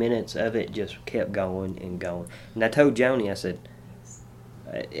 40 minutes of it just kept going and going. And I told Joni, I said,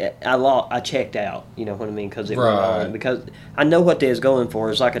 I checked out, you know what I mean? Because it went on. Because I know what they was going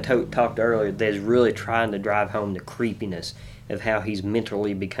for. It's like I talked earlier, they was really trying to drive home the creepiness of how he's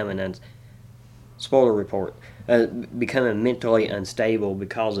mentally becoming, spoiler report, becoming mentally unstable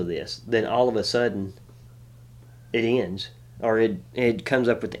because of this. Then all of a sudden, it ends. Or it comes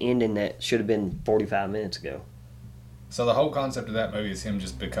up with the ending that should have been 45 minutes ago. So the whole concept of that movie is him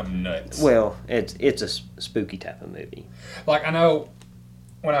just becoming nuts. Well, it's a spooky type of movie. Like, I know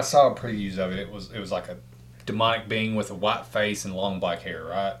when I saw previews of it, it was like a demonic being with a white face and long black hair,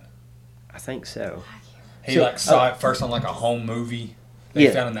 right? I think so. He saw it first on like a home movie that he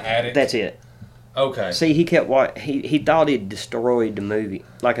found in the attic. That's it. Okay. See, he thought he'd destroyed the movie.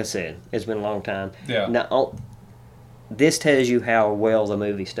 Like I said, it's been a long time. Yeah. Now, this tells you how well the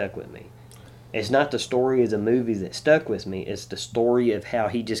movie stuck with me. It's not the story of the movie that stuck with me. It's the story of how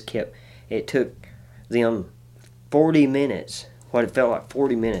he just kept... It took them 40 minutes, what it felt like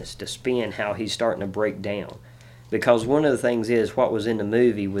 40 minutes, to spin how he's starting to break down. Because one of the things is, what was in the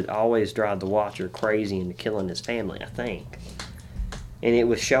movie would always drive the watcher crazy into killing his family, I think. And it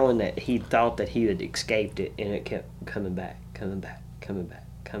was showing that he thought that he had escaped it, and it kept coming back. And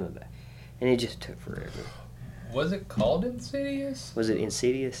it just took forever. Was it called Insidious? Was it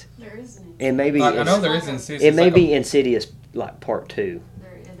Insidious? There is an It may be. I know there is Insidious. It may be Insidious, like part 2.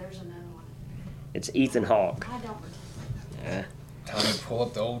 There's another one. It's Ethan Hawke. I don't Yeah. Time to pull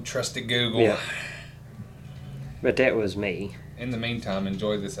up the old trusted Google. Yeah. But that was me. In the meantime,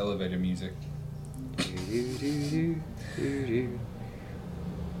 enjoy this elevator music. I'm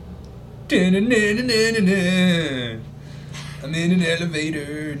in an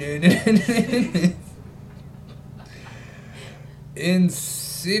elevator.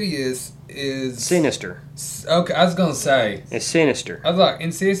 Insidious is Sinister. Okay, I was gonna say. It's sinister. I was like,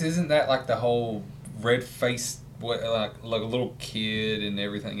 Insidious, isn't that like the whole red face, like a little kid and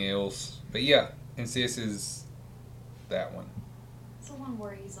everything else? But yeah, Insidious is that one. It's the one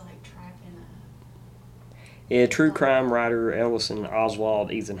where he's like trapped in a... Yeah, true crime writer Ellison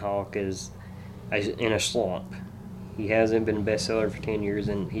Oswald Ethan Hawke is in a slump. He hasn't been a bestseller for 10 years,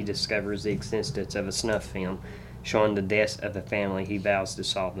 and he discovers the existence of a snuff film showing the deaths of a family he vows to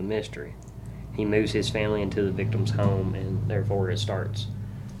solve the mystery. He moves his family into the victim's home, and therefore it starts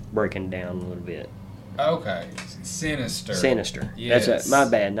breaking down a little bit. Okay, Sinister. Sinister. Yes. That's my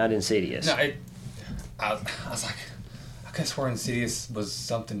bad, not Insidious. No, I was like, I could have sworn Insidious was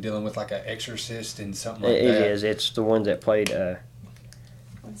something dealing with like an exorcist and something like that. It is. It's the one that played...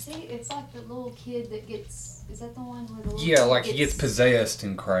 See, it's like the little kid that gets... Is that the one where the little Yeah, kid like he gets possessed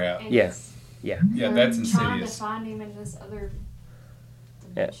and crap. and Yeah. he's- Yeah. Yeah, they're that's trying to Insidious. find him in this other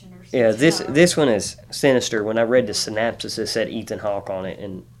Yeah. dimension or something. Yeah, this one is Sinister. When I read the synopsis, it said Ethan Hawke on it,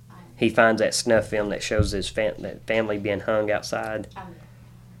 and he finds that snuff film that shows his that family being hung outside.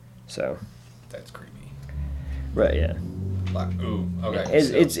 So, That's creepy. right, yeah. Like, ooh, okay.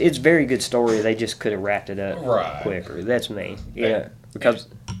 It's very good story. They just could have wrapped it up Right. quicker. That's me. Yeah, because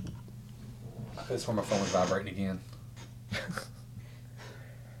I could have sworn my phone was vibrating again.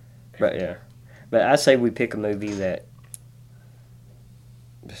 But yeah, but I say we pick a movie that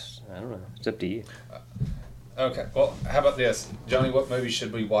I don't know. It's up to you. Okay, well, how about this? Johnny, what movie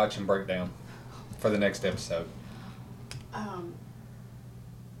should we watch and break down for the next episode? Allie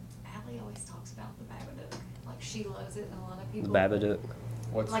always talks about the Babadook. Like, she loves it, and a lot of people... Babadook.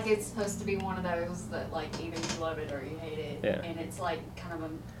 What's Like, it's supposed to be one of those that, like, either you love it or you hate it. Yeah. And it's, like, kind of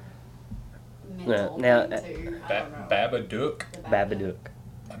a mental now, thing too. I don't know. Babadook. The Babadook.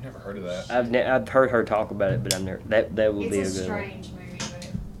 I've never heard of that. I've heard her talk about it, but I've never. That would be a It's good a one. strange movie,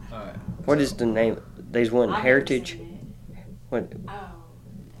 but Alright. What is the name? There's one I've Heritage. never seen it. What? Oh.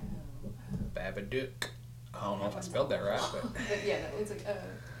 Babadook. I don't know if I spelled that right, but But yeah, no, it's like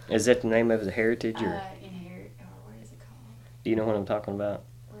Is that the name of the Heritage, or Inherit. Oh, what is it called? do you know what I'm talking about?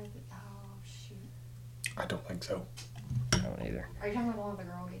 Where is it? Oh shoot. I don't think so. I don't either. Are you talking about the one where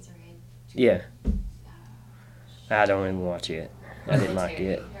the girl gets her head? Yeah, Oh, I don't even watch it. I didn't like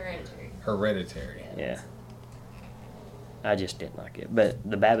it. Hereditary. Hereditary. Yeah, I just didn't like it. But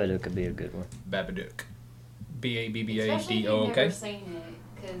the Babadook could be a good one. Babadook. Especially if Babadook. you've never seen it,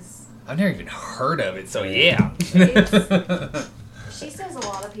 because I've never even heard of it, so yeah. she says a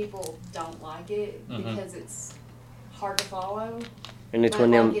lot of people don't like it Mhm. because it's hard to follow. And it's But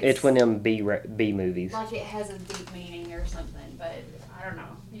one of them. like It's one of them B movies. Like it has a deep meaning or something, but I don't know.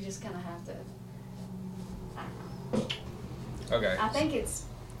 You just kind of have to. I don't know. Okay. I think it's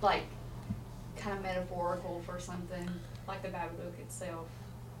like kind of metaphorical for something like the Babadook itself.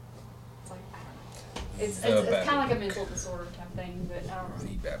 It's like I don't know. It's kind of like a mental disorder type thing, but I don't know.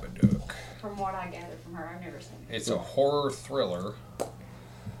 The Babadook. From what I gathered from her, I've never seen it. It's a horror thriller.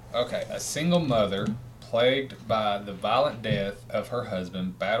 Okay, a single mother, plagued by the violent death of her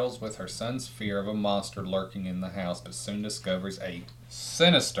husband, battles with her son's fear of a monster lurking in the house, but soon discovers a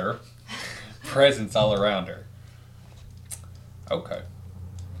sinister presence all around her. Okay.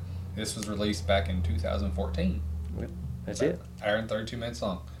 This was released back in 2014. That's it. Hour and 32 minutes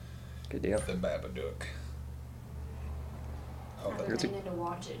long. Good deal. The Babadook. I've Okay. been meaning to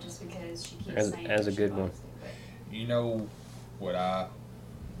watch it just because she keeps As- saying as a she good one. likes it, but You know what I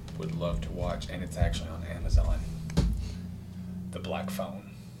would love to watch, and it's actually on Amazon? The Black Phone.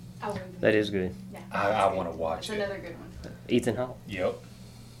 I wouldn't. That is good. Yeah, I that's wanna good. watch It's it. another good one. Ethan Hawke. Yep.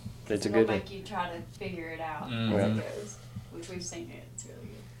 That's a It'll good one. make you try to figure it out Mhm. as it goes, which we've seen it. It's really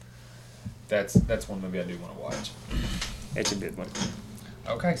good. That's one movie I do want to watch. It's a good one.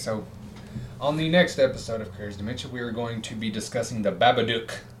 Okay, so on the next episode of Careers Dementia, we are going to be discussing the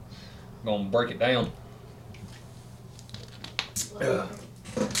Babadook. I'm going to break it down.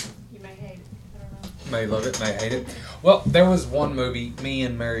 You may hate it. I don't know. May love it, may hate it. Well, there was one movie me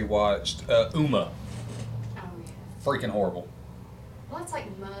and Mary watched, Uma. Oh yeah. Freaking horrible. Well, that's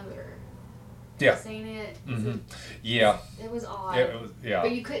like Mother. Yeah. Seen it? Hmm. Yeah. It was odd. It was, yeah.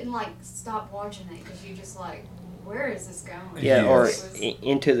 But you couldn't like stop watching it because you just like, where is this going? Yeah, or Yes. It was-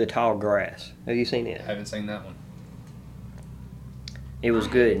 Into the Tall Grass. Have you seen it? I haven't seen that one. It was I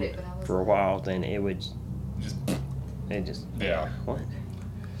hated good it, but I was for a like- while. Then it Just just Yeah. What?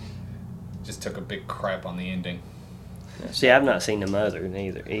 just took a big crap on the ending. See, I've not seen the Mother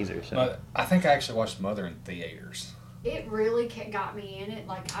either. So But I think I actually watched Mother in theaters. It really got me in it.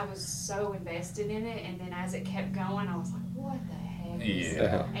 Like I was so invested in it, and then as it kept going, I was like, "What the heck?" is Yeah.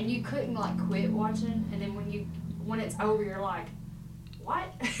 this?" And you couldn't like quit watching, and then when it's over, you're like,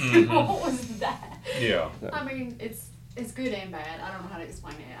 "What? Mhm. What was that?" Yeah. I mean, it's good and bad. I don't know how to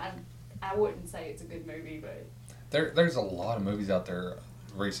explain it. I wouldn't say it's a good movie, but There's a lot of movies out there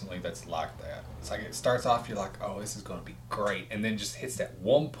recently that's like that. It's like it starts off, you're like, oh, this is going to be great. And then just hits that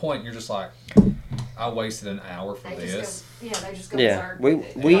one point, and you're just like, I wasted an hour for they this. just go, they just go yeah, berserk we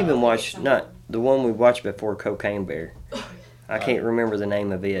with it. we Yeah. even watched Some- not the one we watched before Cocaine Bear. I can't remember the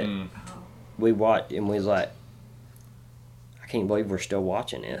name of it. Mm. Oh, We watched and we was like, I can't believe we're still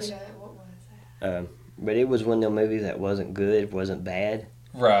watching this. yeah, what was that? But it was one of them movies that wasn't good, wasn't bad,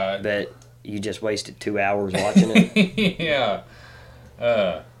 Right. but you just wasted 2 hours watching it. Yeah.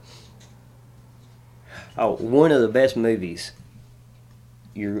 Oh, one of the best movies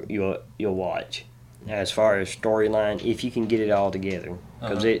you'll watch as far as storyline, if you can get it all together,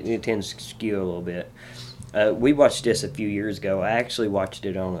 because it tends to skew a little bit. We watched this a few years ago. I actually watched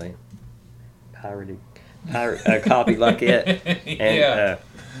it on a pirated copy like that. And, Yeah.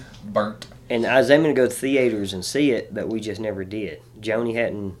 Burnt. and I was aiming to go to theaters and see it, but we just never did.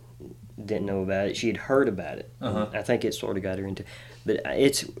 Joni didn't know about it. She had heard about it. Uh-huh. I think it sort of got her into. But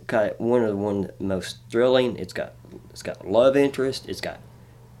it's got one of the most thrilling. It's got love interest. It's got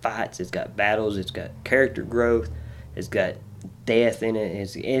fights. It's got battles. It's got character growth. It's got death in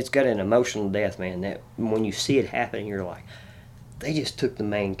it. It's got an emotional death, man. That when you see it happen, you're like, they just took the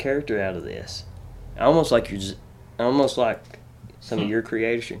main character out of this. Almost like some of your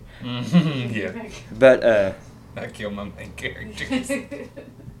creation. Yeah. But I killed my main characters.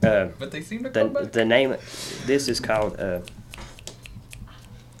 But they seem to come back. the name this is called I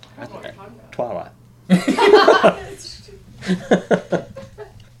don't know what you're talking about. Twilight.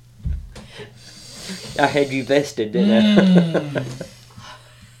 I had you vested, didn't I?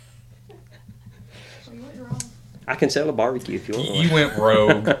 can sell a barbecue if you want. You went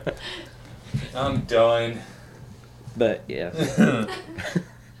rogue. I'm done. But yeah.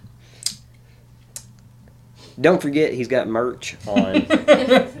 Don't forget he's got merch on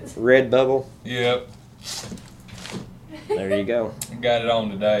Redbubble. Yep. There you go. Got it on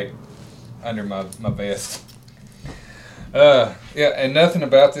today. Under my vest. Yeah, and nothing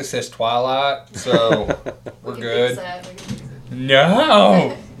about this says Twilight, so we're good.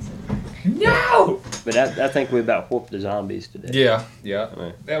 No! No! But I think we about whooped the zombies today. Yeah.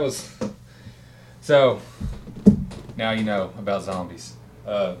 That was... So, now you know about zombies.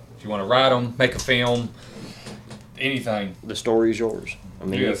 If you want to write them, make a film, anything. The story's yours. I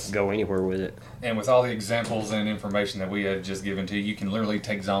mean, Yes. you can go anywhere with it. And with all the examples and information that we had just given to you, you can literally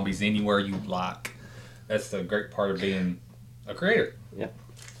take zombies anywhere you like. That's the great part of being a creator. Yeah.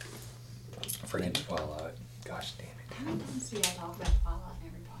 Freaking Twilight. Gosh damn it. How many times do y'all talk about Twilight in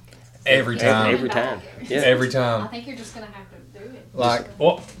every podcast? Every time. Every time. Yeah. Every I time. think you're just gonna have to do it. Like,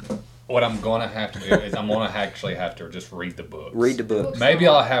 what I'm going to have to do is I'm going to actually have to just read the books. Read the book. Maybe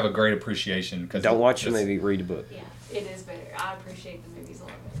I'll have a great appreciation. Cause Don't watch the movie, read the book. Yeah, it is better. I appreciate the movies a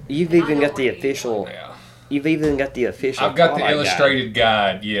lot better. You've And I even don't got the read official. Yeah. You've even got the official. I've got the Twilight illustrated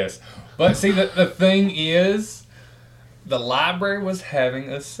guide, yes. But see, the thing is, the library was having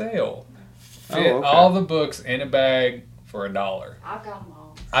a sale. Fit okay. all the books in a bag for $1. I've got them all.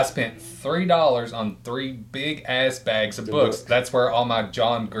 I spent $3 on 3 big ass bags of The books. book. That's where all my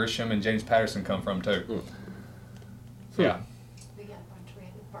John Grisham and James Patterson come from too. Yeah. We got a bunch we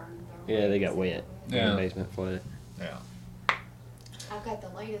had to burn. Yeah, they got wet. Yeah. The basement flooded. Yeah. I've got the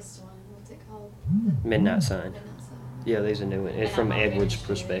latest one. What's it called? Midnight Sun. Midnight Sun. Yeah, there's a new one. It's And from I'm not Edward's finished yet.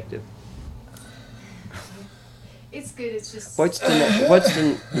 perspective. It's good. It's just. What's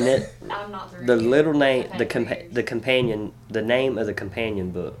the I'm not very the good. little name I've had years. the companion the name of the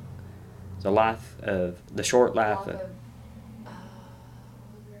companion book? The short life of What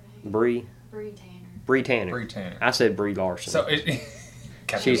was her name? Bree Bree Tanner. Bree Tanner. Bree Tanner. I said Brie Larson. So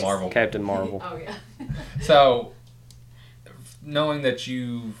Captain She's Marvel. Captain Marvel. Oh yeah. So, knowing that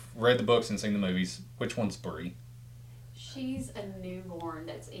you've read the books and seen the movies, which one's Brie? She's a newborn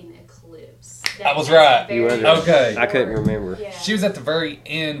that's in Eclipse. I was right. You were Very Okay. I couldn't short- remember. Yeah. She was at the very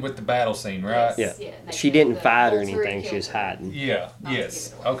end with the battle scene, right? Yes, Yeah. and they She killed didn't the fight or Volturi anything. She killed was her. hiding. Yeah. Not to Yes.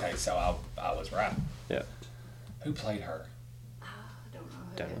 give it away. Okay. So I was right. Yeah. Who played her? I don't know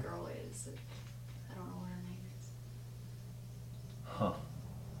who Don't that know. girl is. I don't know what her name is. Huh.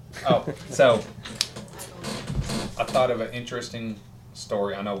 Oh, so I don't know. I thought of an interesting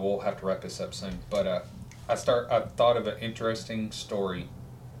story. I know we'll have to wrap this up soon, but I thought of an interesting story.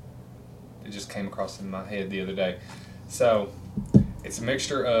 It just came across in my head the other day. So it's a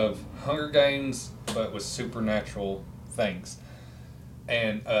mixture of Hunger Games, but with supernatural things.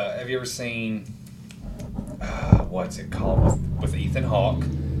 And have you ever seen what's it called with Ethan Hawke?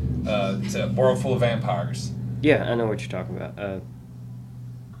 It's a World Full of Vampires. Yeah, I know what you're talking about.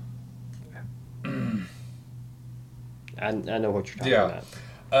 I know what you're talking Yeah.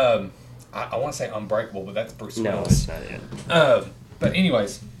 about. I want to say Unbreakable, but that's Bruce No, Willis. it's not it. But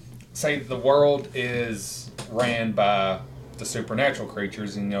anyways, say the world is ran by the supernatural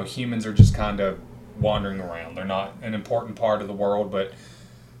creatures, and humans are just kind of wandering around. They're not an important part of the world, but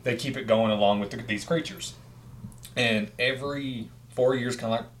they keep it going along with these creatures. And every 4 years,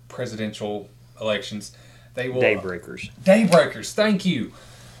 kind of like presidential elections, they will Daybreakers. Daybreakers. Thank you.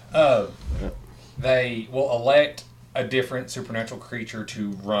 They will elect a different supernatural creature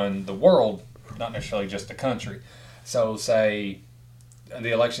to run the world, not necessarily just the country. So, say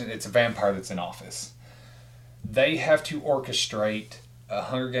the election, it's a vampire that's in office. They have to orchestrate a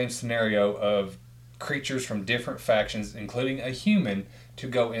Hunger Games scenario of creatures from different factions, including a human, to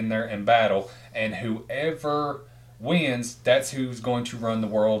go in there and battle. And whoever wins, that's who's going to run the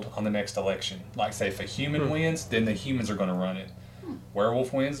world on the next election. Like, say, if a human wins, then the humans are going to run it.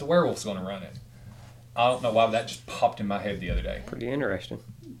 Werewolf wins, the werewolf's going to run it. I don't know why that just popped in my head the other day. Pretty interesting.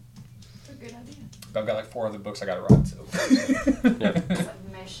 It's a good idea. But I've got like 4 other books I got to write, so. It's a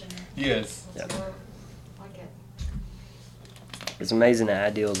mission. Yes. Yeah. Like it. It's amazing the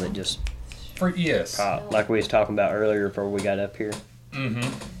ideals that just Yes. pop. Like we was talking about earlier before we got up here.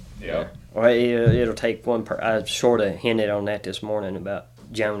 Mm-hmm. Yeah. Well, it'll take one I sort of hinted on that this morning about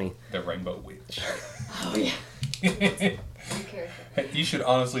Joni. The Rainbow Witch. Oh yeah. Good character. You should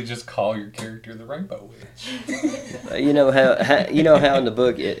honestly just call your character the Rainbow Witch. You know how in the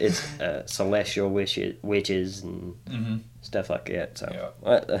book it's celestial witches and Mm-hmm. stuff like that. So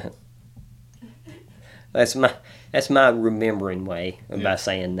Yeah. that's my remembering way by Yeah.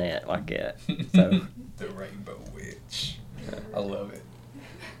 saying that like that. So The Rainbow Witch. I love it.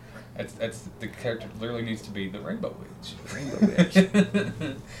 That's the character literally needs to be the Rainbow Witch. Rainbow Witch.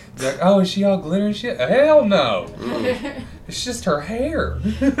 Like, oh, is she all glitter and shit? Hell no. It's just her hair.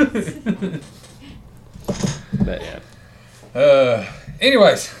 But yeah.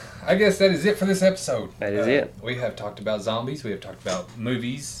 Anyways, I guess that is it for this episode. That is it. We have talked about zombies. We have talked about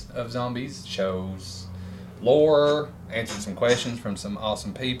movies of zombies, shows, lore, answered some questions from some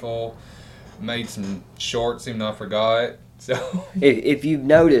awesome people, made some shorts even though I forgot. So if you've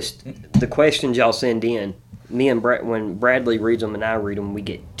noticed, the questions y'all send in, me and when Bradley reads them and I read them, we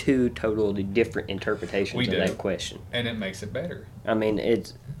get two totally different interpretations of that question. And it makes it better. I mean,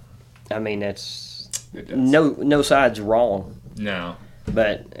 that's no side's wrong. No.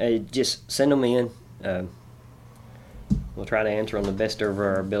 But just send them in. We'll try to answer on the best of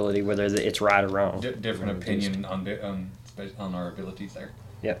our ability, whether it's right or wrong. Different opinion on our abilities there.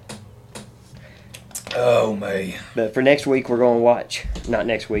 Yep. Oh, May. But for next week, we're going to watch, not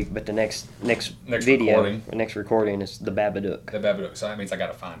next week, but the next video, recording. Next recording is The Babadook. The Babadook. So that means I got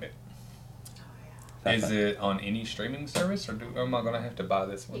to find it. Is it on any streaming service, or am I going to have to buy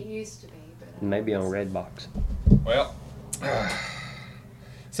this one? It used to be, but Maybe on Redbox. Well,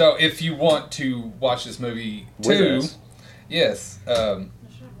 so if you want to watch this movie too, yes,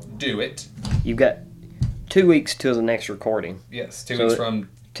 do it. You've got 2 weeks till the next recording. Yes, 2 weeks from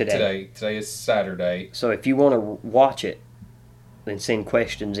today. Today is Saturday. So if you want to watch it, then send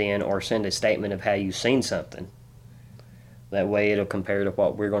questions in or send a statement of how you've seen something. That way it'll compare to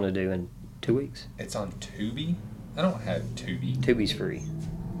what we're going to do in 2 weeks. It's on Tubi? I don't have Tubi. Tubi's free.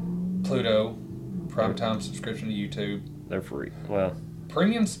 Pluto, primetime subscription to YouTube. They're free. Well,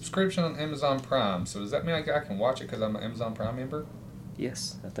 premium subscription on Amazon Prime. So does that mean I can watch it because I'm an Amazon Prime member?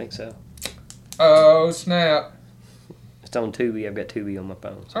 yes, I think so. Oh, snap. It's on Tubi. I've got Tubi on my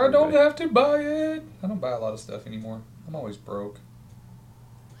phone. So I don't have to buy it. I don't buy a lot of stuff anymore. I'm always broke.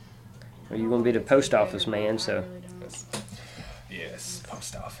 Well, you're going to be the post office man, so. Yes,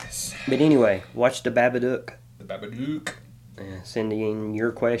 post office. But anyway, watch The Babadook. The Babadook. Send in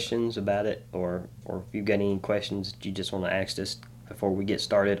your questions about it, or if you've got any questions that you just want to ask us before we get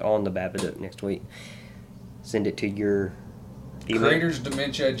started on The Babadook next week, send it to your email.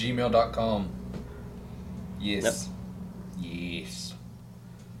 creatorsdementia@gmail.com. Yes. Yep. Yes.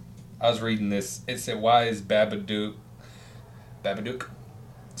 I was reading this. It said, why is Babadook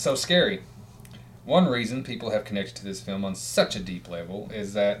so scary? One reason people have connected to this film on such a deep level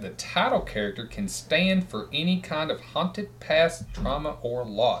is that the title character can stand for any kind of haunted past trauma or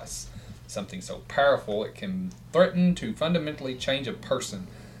loss. Something so powerful it can threaten to fundamentally change a person.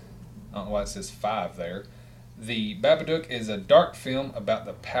 I don't know why it says 5 there. The Babadook is a dark film about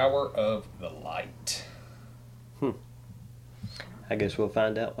the power of the light. I guess we'll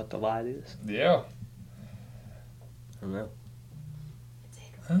find out what the light is. Yeah. I don't know.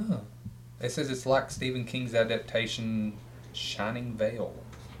 Oh. It says it's like Stephen King's adaptation, Shining Veil.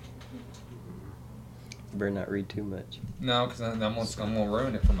 You better not read too much. No, because I'm gonna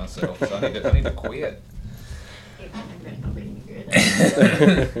ruin it for myself. So I need to quit.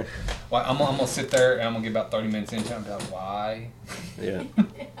 Well, I'm gonna sit there and I'm gonna get about 30 minutes into it and be like, why? Yeah.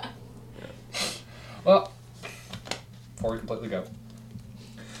 Well, before we completely go,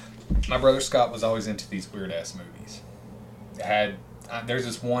 my brother Scott was always into these weird ass movies. There's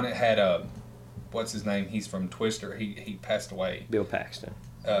this one that had what's his name? He's from Twister. He passed away. Bill Paxton.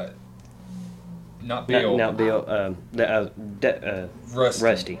 Not Bill. Not Bill.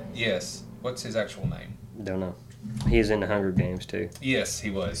 Rusty. Yes. What's his actual name? Don't know. He's in the Hunger Games too. Yes, he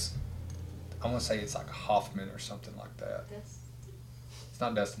was. I want to say it's like Hoffman or something like that. It's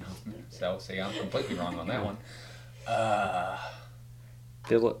not Dustin Hoffman. So, see, I'm completely wrong on that one.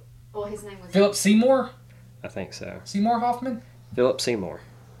 Philip. Well, his name was Philip Seymour? I think so. Seymour Hoffman? Philip Seymour.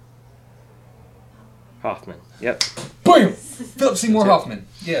 Hoffman. Yep. Boom! Philip Seymour Hoffman.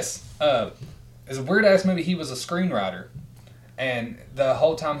 Yes. It's a weird ass movie. He was a screenwriter. And the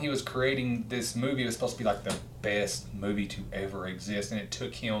whole time he was creating this movie, it was supposed to be like the best movie to ever exist. And it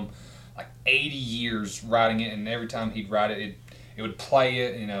took him like 80 years writing it. And every time he'd write it, it would play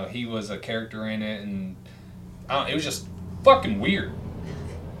it. You know, he was a character in it. And it was just fucking weird.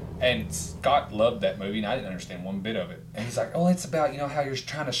 And Scott loved that movie, and I didn't understand one bit of it. And he's like, oh, it's about, how you're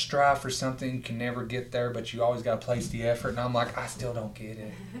trying to strive for something, you can never get there, but you always got to place the effort. And I'm like, I still don't get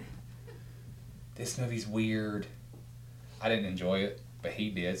it. This movie's weird. I didn't enjoy it, but he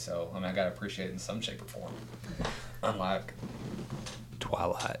did, so, I got to appreciate it in some shape or form. Unlike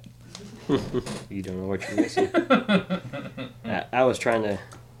Twilight. You don't know what you're missing. I was trying to...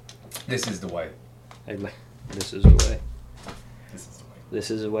 This is the way. This is the way. This is the way. This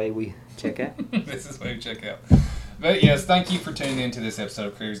is the way we check out. This is the way we check out. But yes, thank you for tuning in to this episode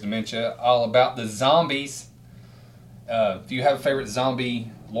of Careers Dementia, all about the zombies. If you have a favorite zombie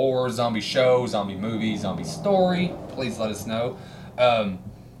lore, zombie show, zombie movie, zombie story, please let us know.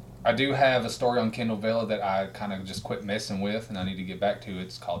 I do have a story on Kindle Vella that I kind of just quit messing with, and I need to get back to.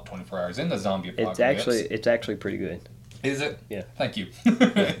 It's called 24 Hours in the Zombie Apocalypse. It's actually pretty good. Is it? Yeah. Thank you.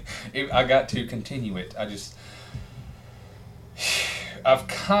 I got to continue it. I've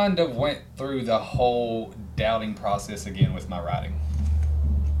kind of went through the whole doubting process again with my writing.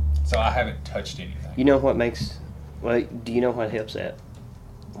 So I haven't touched anything. You know what makes... Well, do you know what helps that?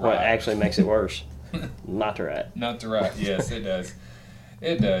 What actually makes it worse? Not to write. Not to write. Yes, it does.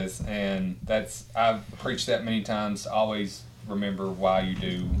 It does. And I've preached that many times. Always remember why you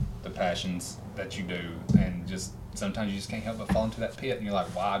do the passions that you do. And just sometimes you just can't help but fall into that pit. And you're like,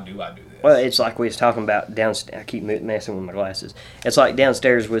 why do I do this? Well, it's like we was talking about downstairs. I keep messing with my glasses. It's like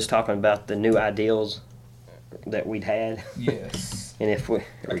downstairs we was talking about the new ideals that we'd had. Yes. And if we...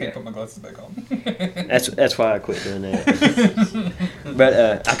 I can't put my glasses back on. That's why I quit doing that.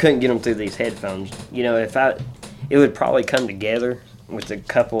 But I couldn't get them through these headphones. You know, it would probably come together with the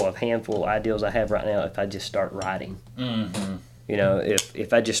couple of handful of ideals I have right now if I just start writing. Mm-hmm. You know,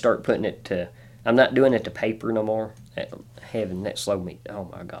 if I just start putting it to... I'm not doing it to paper no more. Heaven, that slowed me. Oh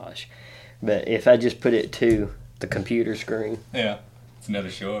my gosh. But if I just put it to the computer screen... Yeah. It's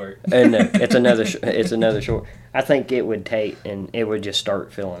another short. And it's another short. I think it would take, and it would just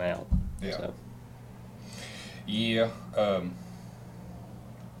start filling out. Yeah. So. Yeah.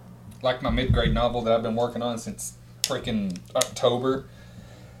 Like my mid-grade novel that I've been working on since freaking October.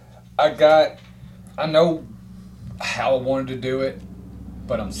 I know how I wanted to do it,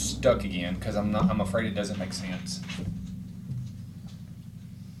 but I'm stuck again because I'm afraid it doesn't make sense.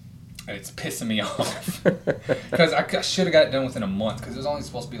 And it's pissing me off because I should have got it done within a month because it was only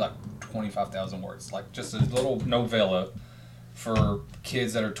supposed to be like 25,000 words, like just a little novella for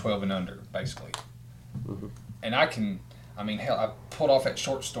kids that are 12 and under, basically. Mm-hmm. And I pulled off that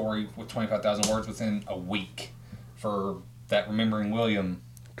short story with 25,000 words within a week for that Remembering William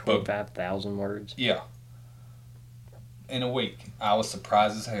 25,000 words? Yeah. In a week. I was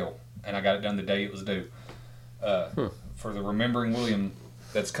surprised as hell. And I got it done the day it was due. For the Remembering William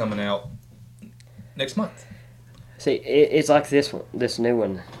that's coming out next month. See, it's like this new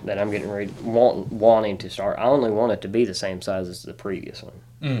one that I'm getting ready, wanting to start. I only want it to be the same size as the previous one.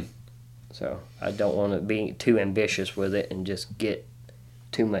 Mm. So I don't want to be too ambitious with it and just get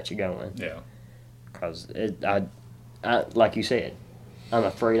too much going. Yeah. Because I, like you said, I'm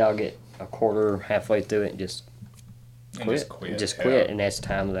afraid I'll get a quarter, halfway through it and just quit. Just quit, and that's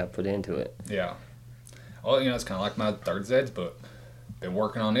time that I put into it. Yeah. Well, it's kind of like my third Zed's book. Been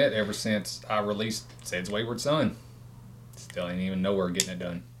working on it ever since I released Zed's Wayward Son. Still ain't even nowhere getting it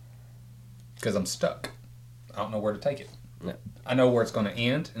done. Because I'm stuck. I don't know where to take it. No. I know where it's going to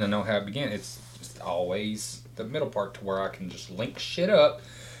end, and I know how it began. It's just always the middle part to where I can just link shit up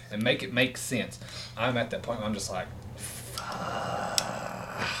and make it make sense. I'm at that point where I'm just like,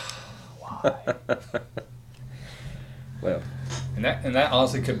 why? Well, and that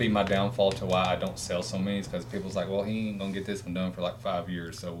honestly could be my downfall to why I don't sell so many. Is because people's like, well, he ain't gonna get this one done for like 5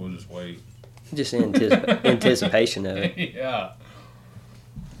 years, so we'll just wait. Just anticipation of it. Yeah.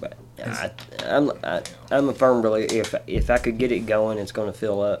 But I'm a firm believer. If I could get it going, it's going to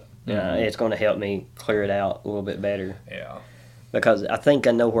fill up. It's going to help me clear it out a little bit better. Yeah. Because I think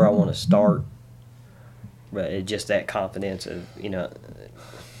I know where I want to start, but it's just that confidence of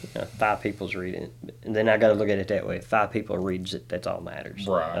 5 people's reading it, and then I got to look at it that way. If 5 people reads it, that's all matters.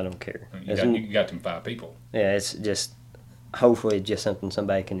 Right. I don't care. You got them 5 people. Yeah, it's just hopefully it's just something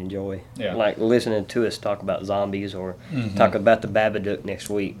somebody can enjoy. Yeah. Like listening to us talk about zombies or talk about the Babadook next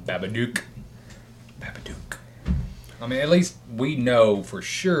week. Babadook. I mean, at least we know for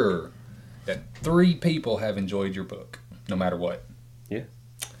sure that 3 people have enjoyed your book, no matter what. Yeah.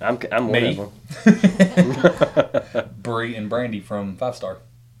 I'm one Me. of them. Bree and Brandy from 5 Star.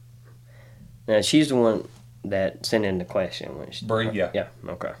 Now, she's the one that sent in the question. Bree, yeah. Yeah,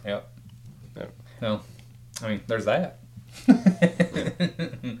 okay. Yep. Yeah. No, I mean, there's that. Well,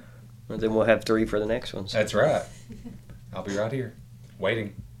 then we'll have 3 for the next ones. That's right. I'll be right here,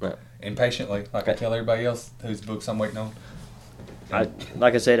 waiting, impatiently, like I tell everybody else whose books I'm waiting on.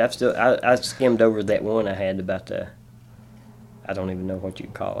 Like I said, I skimmed over that one I had about I don't even know what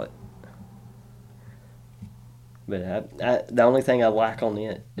you'd call it. But the only thing I like on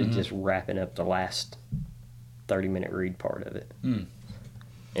it is just wrapping up the last 30-minute read part of it. Mm.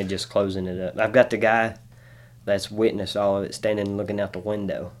 And just closing it up. I've got the guy that's witnessed all of it standing and looking out the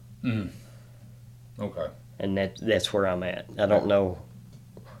window. Mm. Okay. And that's where I'm at. I don't know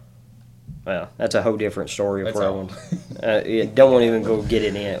Well, that's a whole different story That's for all. everyone. Don't even go get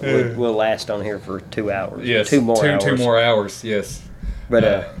it in. We'll last on here for 2 hours. Yes. 2 more hours. 2 more hours, yes.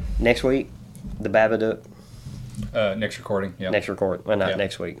 But next week, the Babadook. Next recording, yeah. Next recording. Well, not Yeah.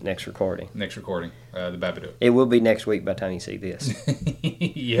 next week. Next recording. Next recording, the Babadook. It will be next week by the time you see this.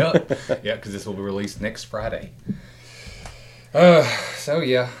 Yep. Yeah, because this will be released next Friday. So,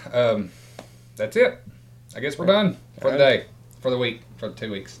 yeah. That's it. I guess we're done for the day. For the week. For the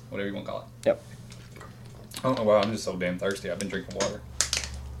 2 weeks. Whatever you want to call it. Yep. I don't know why. I'm just so damn thirsty. I've been drinking water.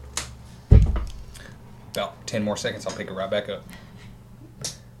 About 10 more seconds, I'll pick it right back up.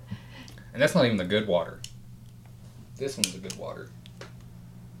 And that's not even the good water. This one's the good water.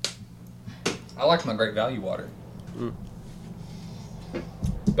 I like my Great Value water. Mm.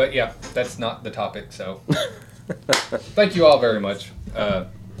 But yeah, that's not the topic, so. Thank you all very much.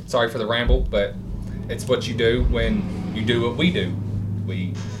 Sorry for the ramble, but it's what you do when you do what we do.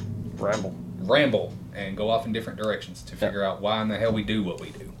 We ramble and go off in different directions to figure out why in the hell we do what we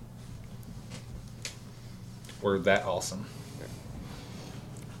do. We're that awesome.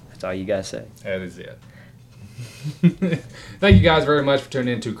 That's all you guys say. That is it. Thank you guys very much for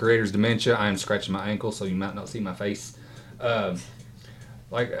tuning in to Creators Dementia. I am scratching my ankle, so you might not see my face.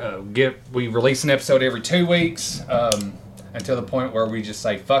 We release an episode every 2 weeks until the point where we just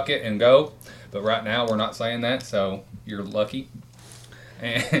say fuck it and go. But right now we're not saying that, so you're lucky.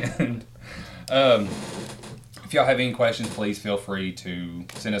 And if y'all have any questions, please feel free to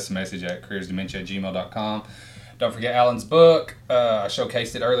send us a message at creatorsdementia@gmail.com. Don't forget Alan's book. I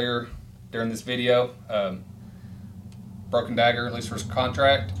showcased it earlier during this video. Broken Dagger, Lucifer's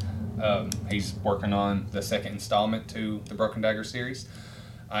Contract. He's working on the second installment to the Broken Dagger series.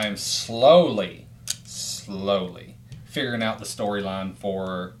 I am slowly figuring out the storyline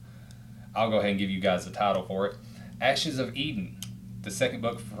for, I'll go ahead and give you guys the title for it, Ashes of Eden, the second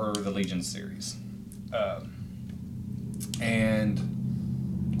book for the Legion series.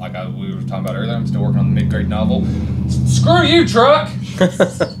 And like we were talking about earlier, I'm still working on the mid-grade novel. Screw you, truck!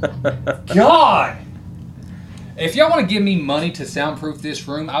 God! If y'all want to give me money to soundproof this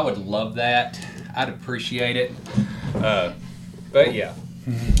room, I would love that. I'd appreciate it. But yeah.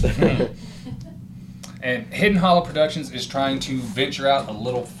 And Hidden Hollow Productions is trying to venture out a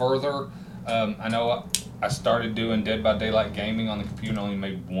little further. I know I started doing Dead by Daylight gaming on the computer and only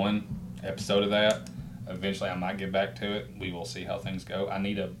made 1 episode of that. Eventually I might get back to it. We will see how things go. I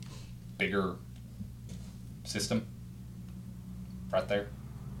need a bigger system right there.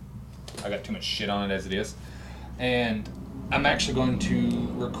 I got too much shit on it as it is. And I'm actually going to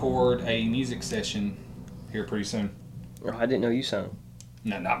record a music session here pretty soon. Oh, I didn't know you sung.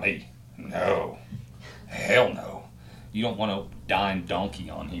 No, not me. No. Hell no. You don't want a dying donkey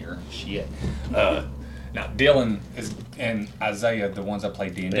on here. Shit. Now, Dylan and Isaiah, the ones I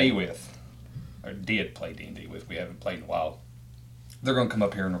played D&D with, or did play D&D with, we haven't played in a while, they're going to come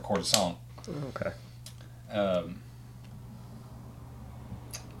up here and record a song. Okay.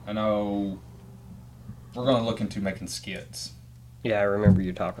 I know we're going to look into making skits. Yeah, I remember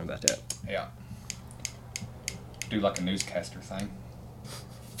you talking about that. Yeah. Do like a newscaster thing.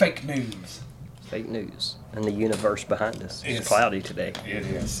 Fake news. Fake news. And the universe behind us. It's It's- cloudy today. It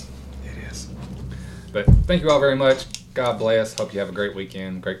is. It is. But thank you all very much. God bless. Hope you have a great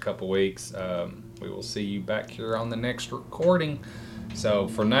weekend, great couple weeks. We will see you back here on the next recording. So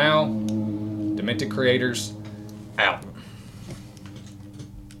for now, Demented Creators, out.